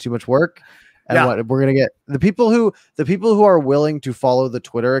 it's way too much work. And what we're gonna get the people who are willing to follow the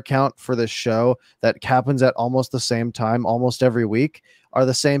Twitter account for this show that happens at almost the same time, almost every week, are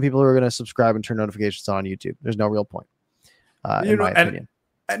the same people who are going to subscribe and turn notifications on YouTube. There's no real point, in my opinion.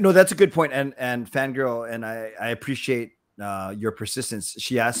 No, that's a good point. And Fangirl, and I appreciate your persistence.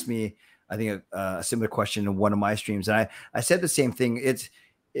 She asked me, I think, a similar question in one of my streams, and I said the same thing.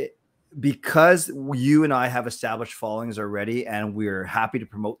 Because you and I have established followings already, and we're happy to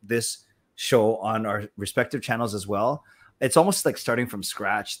promote this show on our respective channels as well. It's almost like starting from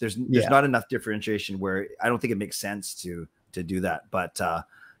scratch. There's not enough differentiation where I don't think it makes sense to do that. But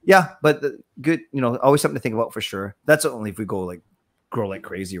good, always something to think about for sure. That's only if we grow like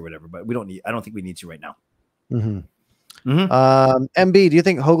crazy or whatever, but I don't think we need to right now. MB, do you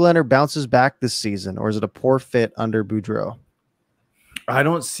think Höglander bounces back this season, or is it a poor fit under Boudreau? I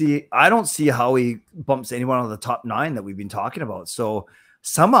don't see how he bumps anyone on the top 9 that we've been talking about. So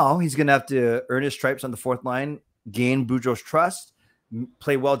somehow he's going to have to earn his stripes on the 4th line, gain Boudreau's trust,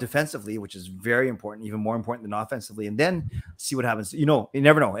 play well defensively, which is very important, even more important than offensively, and then see what happens. You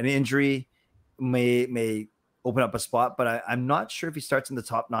never know. An injury may open up a spot, but I'm not sure if he starts in the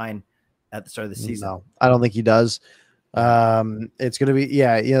top 9 at the start of the season. No, I don't think he does. It's going to be,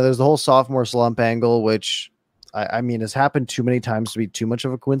 there's the whole sophomore slump angle, which I mean, has happened too many times to be too much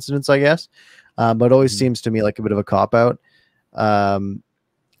of a coincidence, I guess. But it always seems to me like a bit of a cop-out. I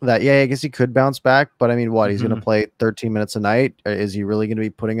guess he could bounce back, but I mean, he's going to play 13 minutes a night? Is he really going to be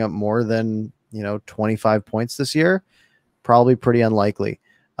putting up more than, 25 points this year? Probably pretty unlikely.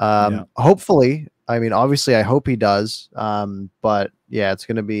 Hopefully, I mean, obviously I hope he does. But yeah, it's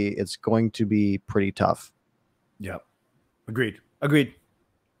going to be pretty tough. Yeah. Agreed.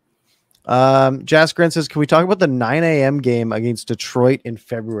 Jaskrin says, can we talk about the 9 a.m. game against Detroit in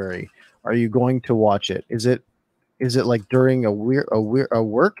February? Are you going to watch it? Is it like during a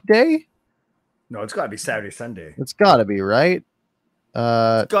work day? No, it's got to be Saturday, Sunday. It's got to be, right?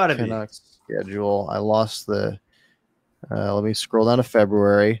 It's got to be. Canucks schedule. I lost the. Let me scroll down to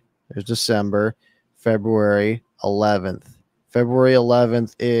February. There's December. February 11th. February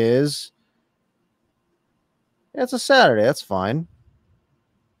 11th is. Yeah, it's a Saturday. That's fine.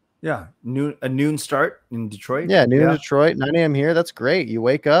 Yeah, a noon start in Detroit. Yeah, noon in Detroit, 9 a.m. here. That's great. You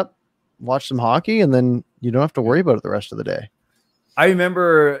wake up, watch some hockey, and then you don't have to worry about it the rest of the day. I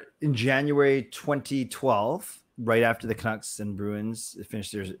remember in January 2012, right after the Canucks and Bruins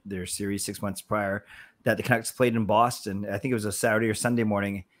finished their series 6 months prior, that the Canucks played in Boston. I think it was a Saturday or Sunday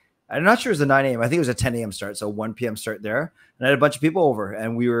morning. I'm not sure it was a 9 a.m. I think it was a 10 a.m. start, so 1 p.m. start there. And I had a bunch of people over,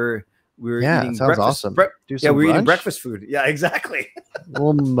 and we were eating breakfast. Awesome. We were eating breakfast food. Yeah, exactly. A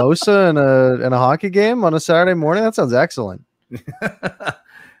little mimosa and a hockey game on a Saturday morning. That sounds excellent.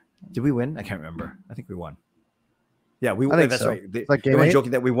 Did we win? I can't remember. I think we won. Yeah, we won. That's so. Right. Like they were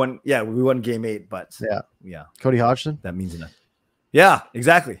joking that we won. Yeah, we won game 8, but yeah. Cody Hodgson. That means enough. Yeah,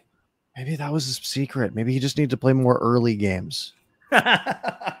 exactly. Maybe that was his secret. Maybe he just needed to play more early games.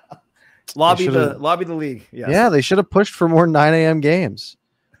 Lobby the league. Yes. Yeah, they should have pushed for more 9 a.m. games.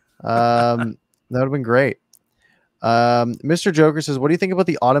 That would have been great. Mr. Joker says, what do you think about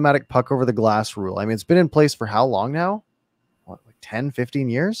the automatic puck over the glass rule? I mean, it's been in place for how long now? What, like 10, 15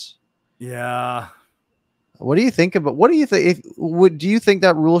 years? Yeah. What do you think about, do you think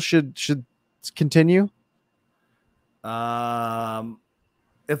that rule should continue?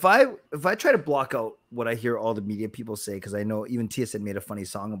 If I try to block out what I hear all the media people say, because I know even TSN made a funny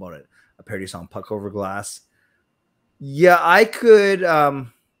song about it, a parody song, Puck Over Glass. Yeah, I could. Yeah,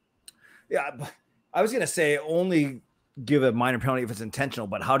 I was gonna say only give a minor penalty if it's intentional,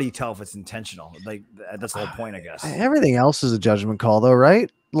 but how do you tell if it's intentional? Like that's the whole point, I guess. Everything else is a judgment call, though, right?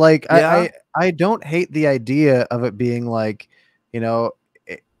 Like I don't hate the idea of it being like,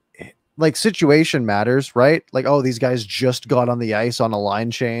 like situation matters, right? Like, oh, these guys just got on the ice on a line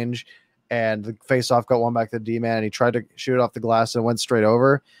change, and the faceoff got one back to the D-man, and he tried to shoot it off the glass and it went straight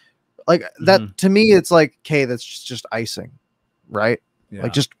over. Like that to me, it's like, okay, that's just icing, right? Yeah.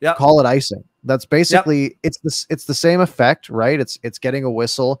 Like just call it icing. That's basically it's the same effect, right? It's getting a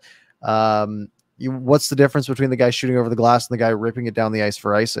whistle. What's the difference between the guy shooting over the glass and the guy ripping it down the ice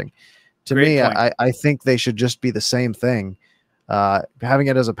for icing? To me, I think they should just be the same thing. Having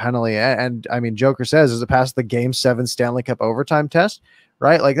it as a penalty, and I mean, Joker says, is it past the Game 7 Stanley Cup overtime test,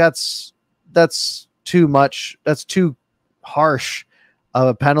 right? Like that's too much. That's too harsh of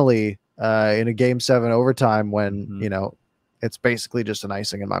a penalty in a Game 7 overtime when it's basically just an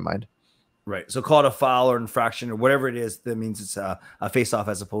icing in my mind. Right. So call it a foul or infraction or whatever it is. That means it's a face-off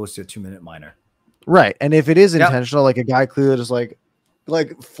as opposed to a 2-minute minor. Right. And if it is intentional, like a guy clearly just like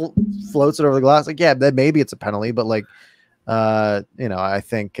floats it over the glass, like then maybe it's a penalty, but like. I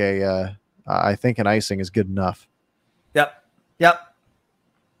think an icing is good enough. Yep.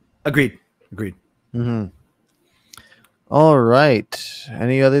 Agreed. Mm-hmm. All right.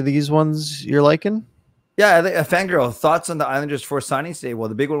 Any other these ones you're liking? Yeah, I think a fangirl. Thoughts on the Islanders for signings today? Well,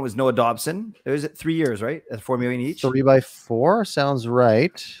 the big one was Noah Dobson. It was 3 years, right? At $4 million each. 3 by 4 sounds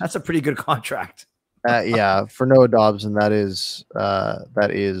right. That's a pretty good contract. Yeah, for Noah Dobson, that is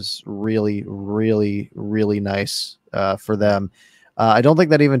really, really, really nice for them. I don't think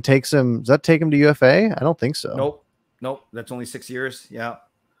that even takes him. Does that take him to UFA? I don't think so. Nope. That's only 6 years. Yeah.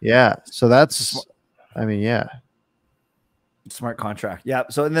 So that's, I mean, yeah. Smart contract. Yeah.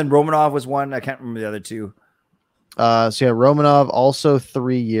 So, and then Romanov was one. I can't remember the other two. Romanov also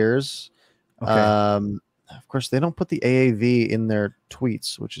 3 years. Okay. Of course, they don't put the AAV in their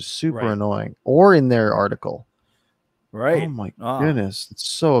tweets, which is super annoying, or in their article. Right. Oh my goodness, it's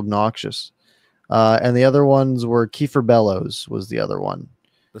so obnoxious. And the other ones were Kiefer Bellows was the other one.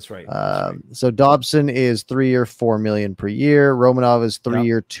 That's right. So Dobson is 3 year, $4 million per year. Romanov is 3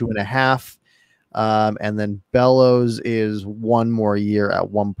 year, $2.5. And then Bellows is 1 more year at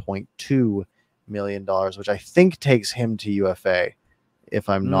 $1.2 million, which I think takes him to UFA, if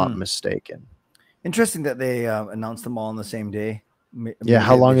I'm not mistaken. Interesting that they announced them all on the same day.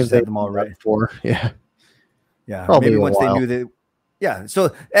 How long has they them all ready for? Yeah. Probably maybe once they knew that. Yeah.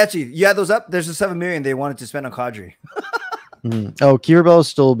 So actually, you add those up. There's a $7 million they wanted to spend on Kadri. Oh, Kiefer Bellows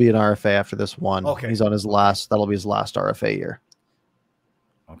still will be an RFA after this one. Okay. He's on his last. That'll be his last RFA year.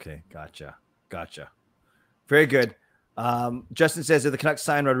 Okay, gotcha. Very good. Justin says, if the Canucks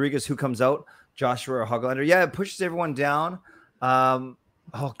sign Rodriguez, who comes out? Joshua or Hoglander? Yeah, it pushes everyone down.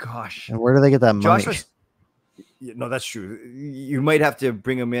 Oh gosh. And where do they get that money? No, that's true. You might have to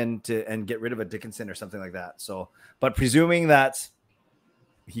bring him in and get rid of a Dickinson or something like that. So, but presuming that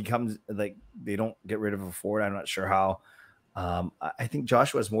he comes, like they don't get rid of a forward, I'm not sure how. I think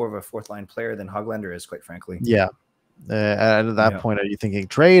Joshua is more of a fourth line player than Höglander is, quite frankly. Yeah. At that point, are you thinking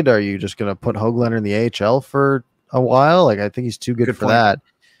trade? Are you just going to put Höglander in the AHL for a while? Like, I think he's too good for that.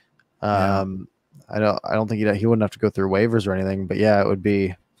 I don't think he wouldn't have to go through waivers or anything, but yeah, it would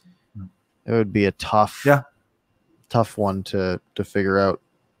be a tough one to figure out.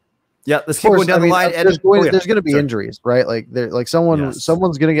 Yeah, let's keep going down the line. There's going to be injuries, right? Like someone's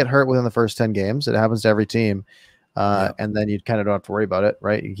going to get hurt within the first 10 games. It happens to every team. And then you kind of don't have to worry about it,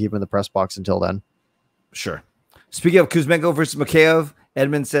 right? You keep him in the press box until then. Sure. Speaking of Kuzmenko versus Mikheyev,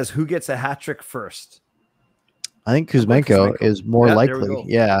 Edmund says, who gets a hat trick first? I think Kuzmenko is more likely.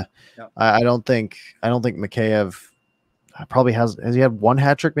 Yeah. I don't think Mikheyev probably has he had one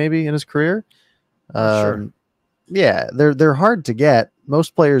hat trick maybe in his career? Sure. Yeah, they're hard to get.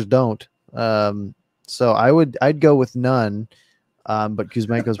 Most players don't. So I'd go with none. But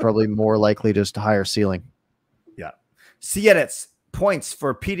Kuzmenko is probably more likely just a higher ceiling. Yeah. Edits points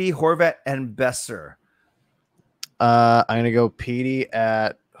for PD, Horvat, and Besser. I'm gonna go PD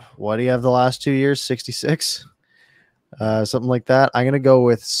at what do you have the last 2 years? 66, something like that. I'm gonna go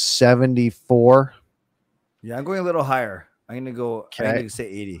with 74. Yeah, I'm going a little higher. I'm gonna go. Okay. I'm gonna say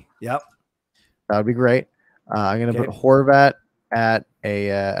 80. Yep, that would be great. I'm gonna put Horvat at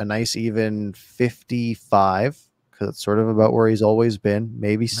a nice even 55 because it's sort of about where he's always been.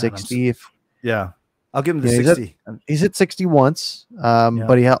 Maybe 60. I'll give him the 60. He's hit 60 once,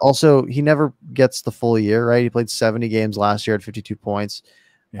 but he never gets the full year, right? He played 70 games last year at 52 points.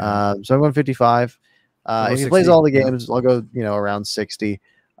 So I'm going 55. If he plays all the games, I'll go, around 60.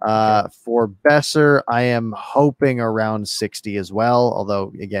 For Besser, I am hoping around 60 as well.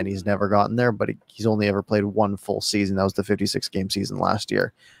 Although again, he's never gotten there, but he's only ever played one full season. That was the 56 game season last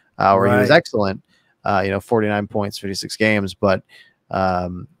year, where he was excellent. 49 points, 56 games, but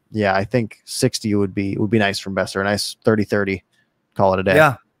yeah, I think 60 would be nice from Besser. A nice 30-30, call it a day.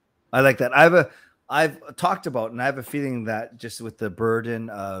 Yeah, I like that. I've talked about, and I have a feeling that just with the burden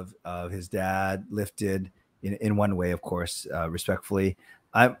of his dad lifted in one way, of course, respectfully,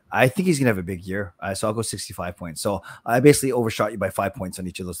 I think he's gonna have a big year. So I'll go 65 points. So I basically overshot you by 5 points on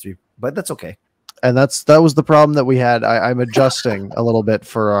each of those three, but that's okay. And that was the problem that we had. I'm adjusting a little bit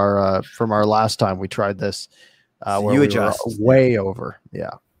for our from our last time we tried this. So where you adjust way over. Yeah.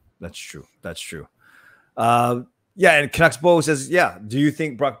 That's true. And Canucks Bo says, do you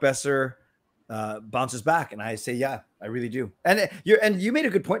think Brock Besser bounces back? And I say, yeah, I really do. And you made a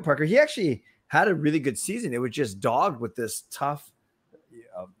good point, Parker. He actually had a really good season. It was just dogged with this tough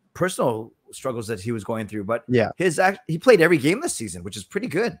personal struggles that he was going through. But he played every game this season, which is pretty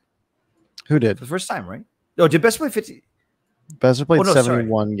good. Who did? For the first time, right? No, did Besser play 50? Besser played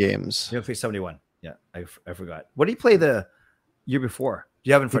 71 games. He played 71. Yeah, I forgot. What did he play the year before? Do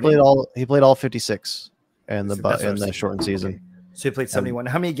you have in front of you? He played all 56 in the shortened season. Okay. So he played 71.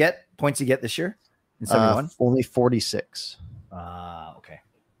 How many points he get this year in 71? Only 46. Okay.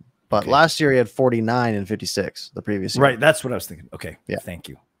 But last year he had 49 and 56 the previous year. Right, that's what I was thinking. Okay. Yeah. Thank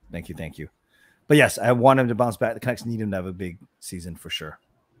you. But yes, I want him to bounce back. The Canucks need him to have a big season for sure.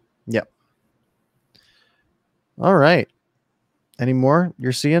 Yep. All right. Any more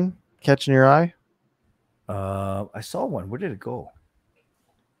you're seeing? Catching your eye? I saw one. Where did it go?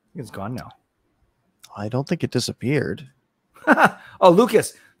 I think it's gone now. I don't think it disappeared. Oh,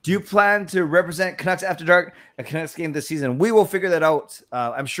 Lucas, do you plan to represent Canucks After Dark at Canucks game this season? We will figure that out.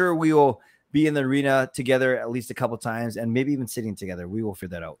 I'm sure we will be in the arena together at least a couple times and maybe even sitting together. We will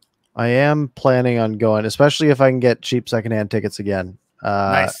figure that out. I am planning on going, especially if I can get cheap secondhand tickets again.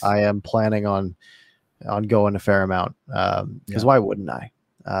 Nice. I am planning on going a fair amount because why wouldn't I?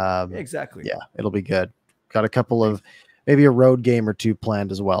 Exactly. Yeah, it'll be good. Got a couple of maybe a road game or two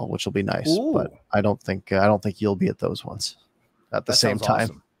planned as well, which will be nice. Ooh. But I don't think you'll be at those ones at the same time.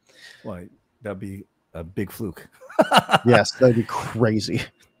 Awesome. Well, that'd be a big fluke. Yes, that'd be crazy.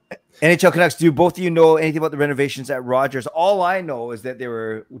 NHL Canucks, do both of you know anything about the renovations at Rogers? All I know is that they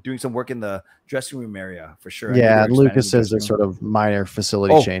were doing some work in the dressing room area for sure. Yeah, Lucas says they're sort of minor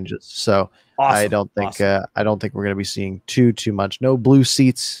facility changes. So awesome. I don't think we're going to be seeing too much. No blue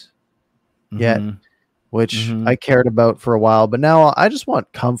seats yet, which I cared about for a while, but now I just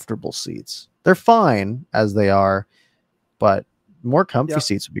want comfortable seats. They're fine as they are, but more comfy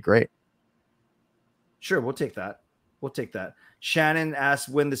seats would be great. Sure, we'll take that. Shannon asked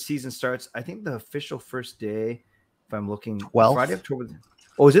when the season starts. I think the official first day, if I'm looking, 12th. Friday, October.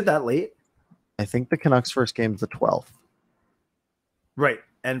 Oh, is it that late? I think the Canucks first game is the 12th. Right.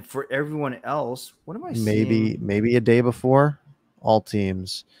 And for everyone else, what am I seeing? Maybe a day before. All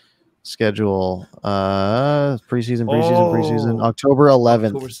teams schedule preseason. October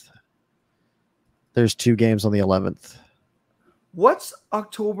 11th. October. There's 2 games on the 11th. What's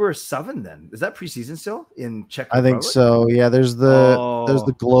October 7 then? Is that preseason still in Czech Republic? I think so. Yeah, there's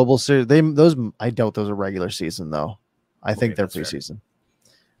the global series. I doubt those are regular season though. I think they're preseason.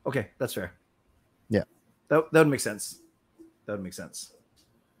 Fair. Okay, that's fair. Yeah. That would make sense. That would make sense.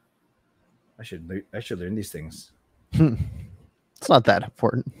 I should learn these things. It's not that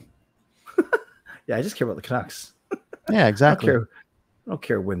important. Yeah, I just care about the Canucks. Yeah, exactly. I don't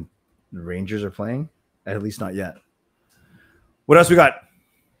care when the Rangers are playing. At least not yet. What else we got?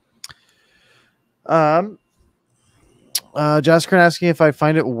 Jasker asking if I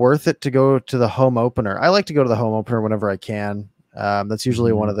find it worth it to go to the home opener. I like to go to the home opener whenever I can. That's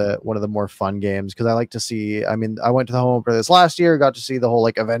usually one of the more fun games because I like to see. I mean, I went to the home opener this last year, got to see the whole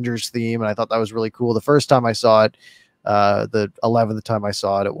like Avengers theme, and I thought that was really cool. The first time I saw it, the 11th time I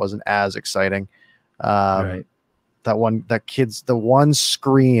saw it, it wasn't as exciting. Right. The one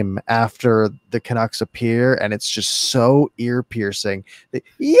scream after the Canucks appear, and it's just so ear piercing.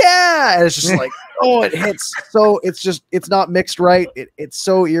 Yeah, and it's just like, oh, it hits. So it's not mixed right. It's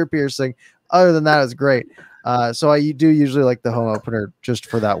so ear piercing. Other than that, it's great. So I do usually like the home opener just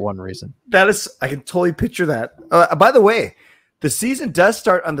for that one reason. I can totally picture that. By the way, the season does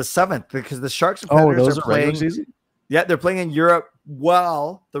start on the 7th because the Sharks and Predators are playing. Season? Yeah, they're playing in Europe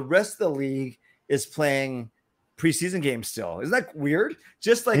while the rest of the league is playing preseason games still. Isn't that weird?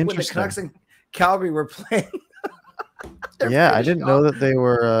 Just like when the Canucks and Calgary were playing. Yeah, I didn't know that they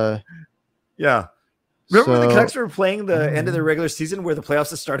were. Yeah. Remember when the Canucks were playing the end of their regular season where the playoffs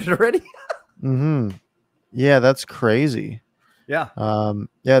have started already? Mm-hmm. Yeah, that's crazy. Yeah.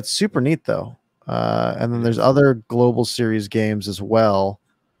 Yeah, it's super neat though. And then there's other global series games as well.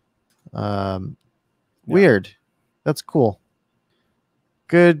 Weird. That's cool.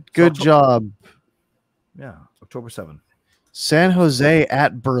 Good job. Yeah, October 7th. San Jose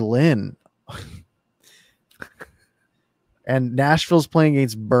at Berlin. And Nashville's playing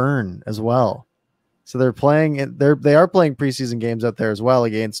against Bern as well. So they are playing preseason games out there as well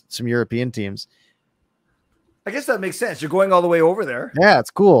against some European teams. I guess that makes sense. You're going all the way over there. Yeah,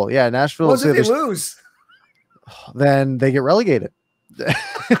 it's cool. Yeah, Nashville. What if they lose? Then they get relegated.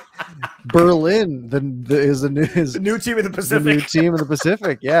 Berlin is the new team in the Pacific. The new team in the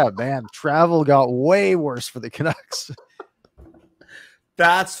Pacific. Yeah, man. Travel got way worse for the Canucks.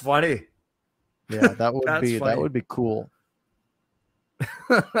 That's funny. Yeah, that would be cool.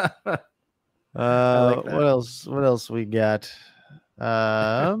 Like what else we got?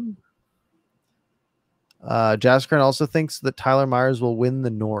 Jaskrin also thinks that Tyler Myers will win the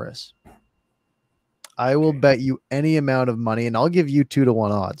Norris. I will bet you any amount of money, and I'll give you 2-1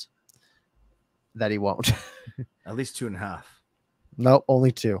 odds that he won't. At least 2.5. No,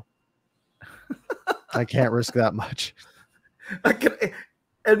 only 2. I can't risk that much.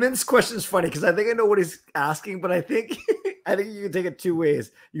 Edmund's question is funny because I think I know what he's asking, but I think you can take it 2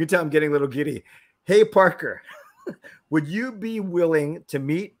 ways. You can tell I'm getting a little giddy. Hey, Parker, would you be willing to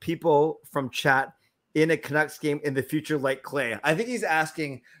meet people from chat in a Canucks game in the future like Clay? I think he's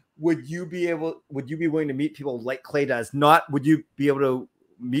asking, would you be willing to meet people like Clay does? Not would you be able to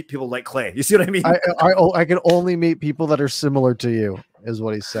meet people like Clay? You see what I mean? I can only meet people that are similar to you, is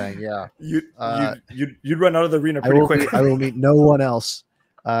what he's saying. Yeah. You'd run out of the arena pretty quick. I will meet no one else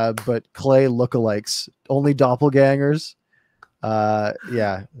but Clay lookalikes, only doppelgangers.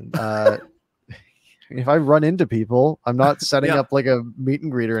 Yeah. If I run into people, I'm not setting up like a meet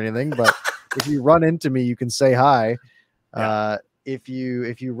and greet or anything, but if you run into me, you can say hi. If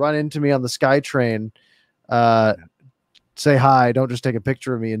you run into me on the SkyTrain, say hi. Don't just take a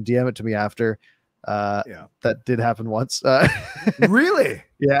picture of me and DM it to me after. That did happen once. Really?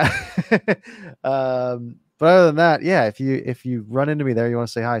 Yeah. But other than that, yeah, if you run into me there, you want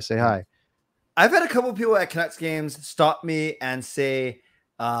to say hi, say hi. I've had a couple of people at Canucks games stop me and say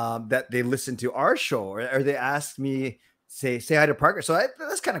that they listen to our show, or they ask me, say hi to Parker. So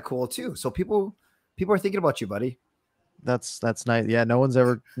that's kind of cool too. So people are thinking about you, buddy. That's nice. Yeah, no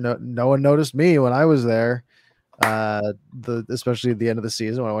one noticed me when I was there. Especially at the end of the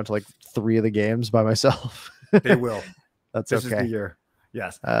season when I went to like 3 of the games by myself. They will. That's this okay. Is the year.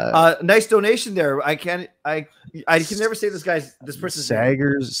 Yes. Nice donation there. I can never say this person's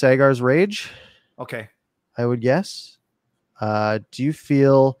name. Sagar's Rage. Okay. I would guess. Do you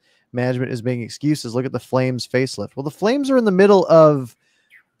feel management is making excuses? Look at the Flames facelift. Well, the Flames are in the middle of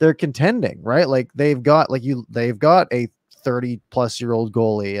their contending, right? Like they've got a 30-plus-year-old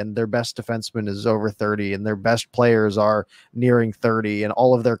goalie, and their best defenseman is over 30, and their best players are nearing 30, and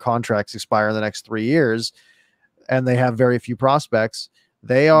all of their contracts expire in the next 3 years, and they have very few prospects.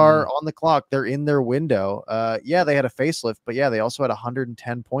 They are on the clock. They're in their window. Yeah, they had a facelift, but yeah, they also had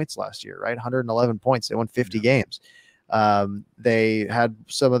 110 points last year, right? 111 points. They won 50 games. They had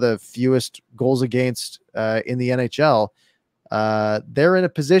some of the fewest goals against in the NHL. They're in a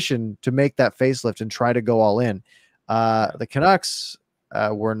position to make that facelift and try to go all in. The Canucks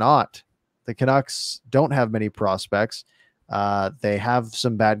were not. The Canucks don't have many prospects. They have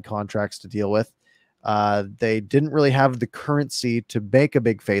some bad contracts to deal with. They didn't really have the currency to make a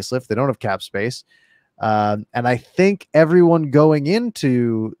big facelift. They don't have cap space. And I think everyone going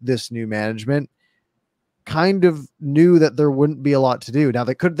into this new management kind of knew that there wouldn't be a lot to do. Now,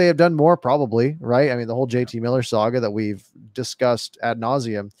 could they have done more? Probably, right? I mean, the whole JT Miller saga that we've discussed ad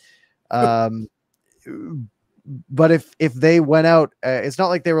nauseum. But if they went out, it's not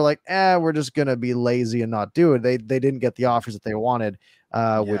like they were like, we're just going to be lazy and not do it. They didn't get the offers that they wanted,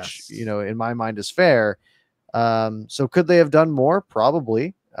 which, in my mind is fair. So could they have done more?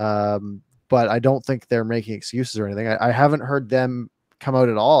 Probably. But I don't think they're making excuses or anything. I haven't heard them come out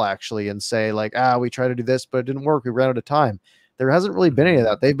at all, actually, and say like, we tried to do this, but it didn't work. We ran out of time. There hasn't really been any of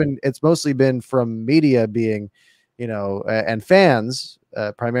that. It's mostly been from media being, and fans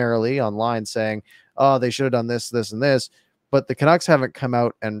primarily online saying, they should have done this, this, and this. But the Canucks haven't come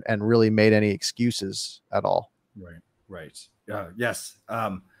out and really made any excuses at all. Right. Yes.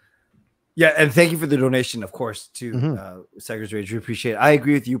 Yeah. And thank you for the donation, of course, to Saggers Rage. We appreciate it. I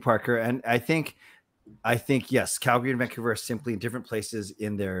agree with you, Parker. And I think, yes, Calgary and Vancouver are simply in different places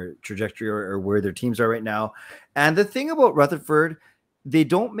in their trajectory or where their teams are right now. And the thing about Rutherford, they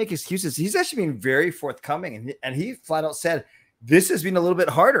don't make excuses. He's actually been very forthcoming. And he flat out said, this has been a little bit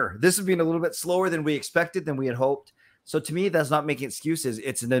harder. This has been a little bit slower than we expected, than we had hoped. So to me, that's not making excuses.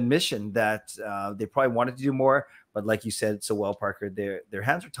 It's an admission that they probably wanted to do more. But like you said so well, Parker, their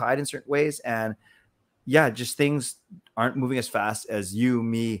hands are tied in certain ways. And yeah, just things aren't moving as fast as you,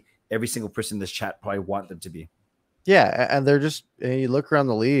 me, every single person in this chat probably want them to be. Yeah. And they're just, you look around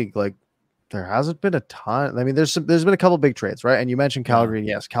the league, like there hasn't been a ton. I mean, there's been a couple big trades, right? And you mentioned Calgary. And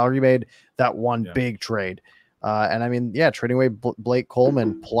yes, Calgary made that one big trade. And I mean, trading away Blake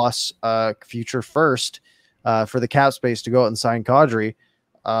Coleman plus future first for the cap space to go out and sign Kadri.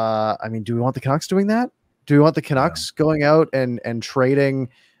 I mean, do we want the Canucks doing that? Do we want the Canucks going out and trading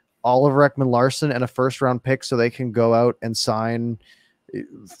Oliver Ekman-Larsson and a first-round pick so they can go out and sign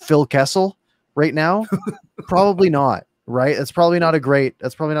Phil Kessel right now? Probably not, right? That's probably not a great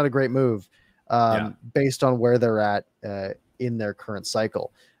move based on where they're at in their current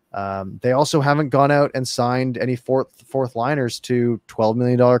cycle. They also haven't gone out and signed any fourth liners to $12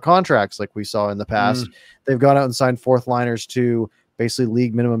 million contracts like we saw in the past. They've gone out and signed fourth liners to basically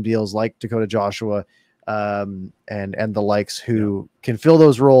league minimum deals like Dakota Joshua and the likes who can fill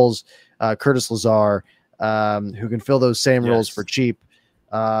those roles, Curtis Lazar, who can fill those same roles for cheap.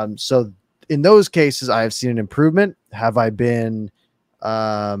 So in those cases, I have seen an improvement. Have I been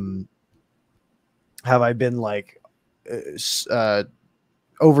like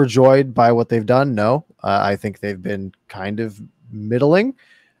overjoyed by what they've done? No, I think they've been kind of middling,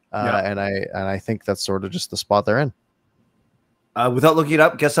 and I think that's sort of just the spot they're in. Without looking it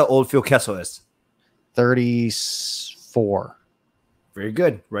up, guess how old Phil Kessel is? 34. Very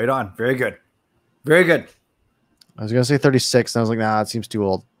good. Right on. Very good. Very good. I was gonna say 36, and I was like, nah, it seems too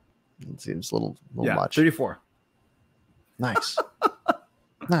old. It seems a little much. 34. Nice.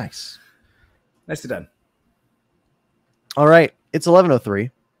 Nice. Nicely done. All right. It's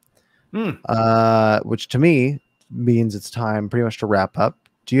 11:03, which to me means it's time pretty much to wrap up.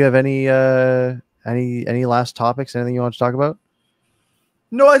 Do you have any last topics? Anything you want to talk about?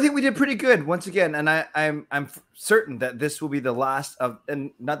 No, I think we did pretty good once again, and I'm certain that this will be the last of,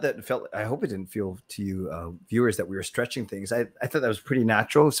 and not that it felt. I hope it didn't feel to you viewers that we were stretching things. I thought that was pretty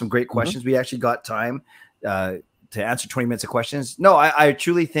natural. Some great questions. We actually got time to answer 20 minutes of questions. No, I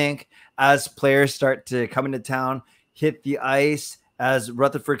truly think as players start to come into town, hit the ice, as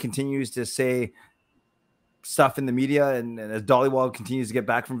Rutherford continues to say stuff in the media, and as Dollywall continues to get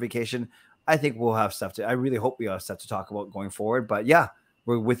back from vacation, I think we'll have stuff I really hope we have stuff to talk about going forward. But yeah,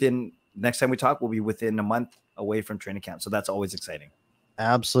 next time we talk, we'll be within a month away from training camp. So that's always exciting.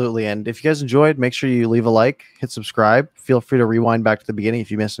 Absolutely. And if you guys enjoyed, make sure you leave a like, hit subscribe. Feel free to rewind back to the beginning if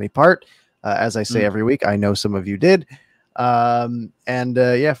you missed any part. As I say every week, I know some of you did. Yeah,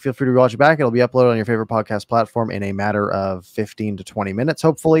 feel free to watch it back. It'll be uploaded on your favorite podcast platform in a matter of 15 to 20 minutes,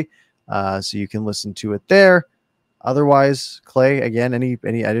 hopefully. So you can listen to it there. Otherwise, Clay, again, any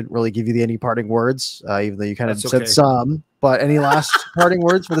I didn't really give you any parting words, even though you kind of said some, but any last parting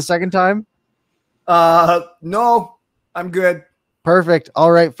words for the second time? No, I'm good. Perfect.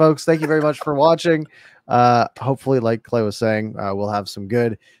 All right, folks. Thank you very much for watching. Hopefully, like Clay was saying, we'll have some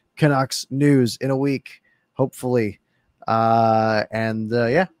good Canucks news in a week, hopefully.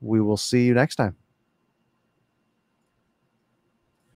 Yeah, we will see you next time.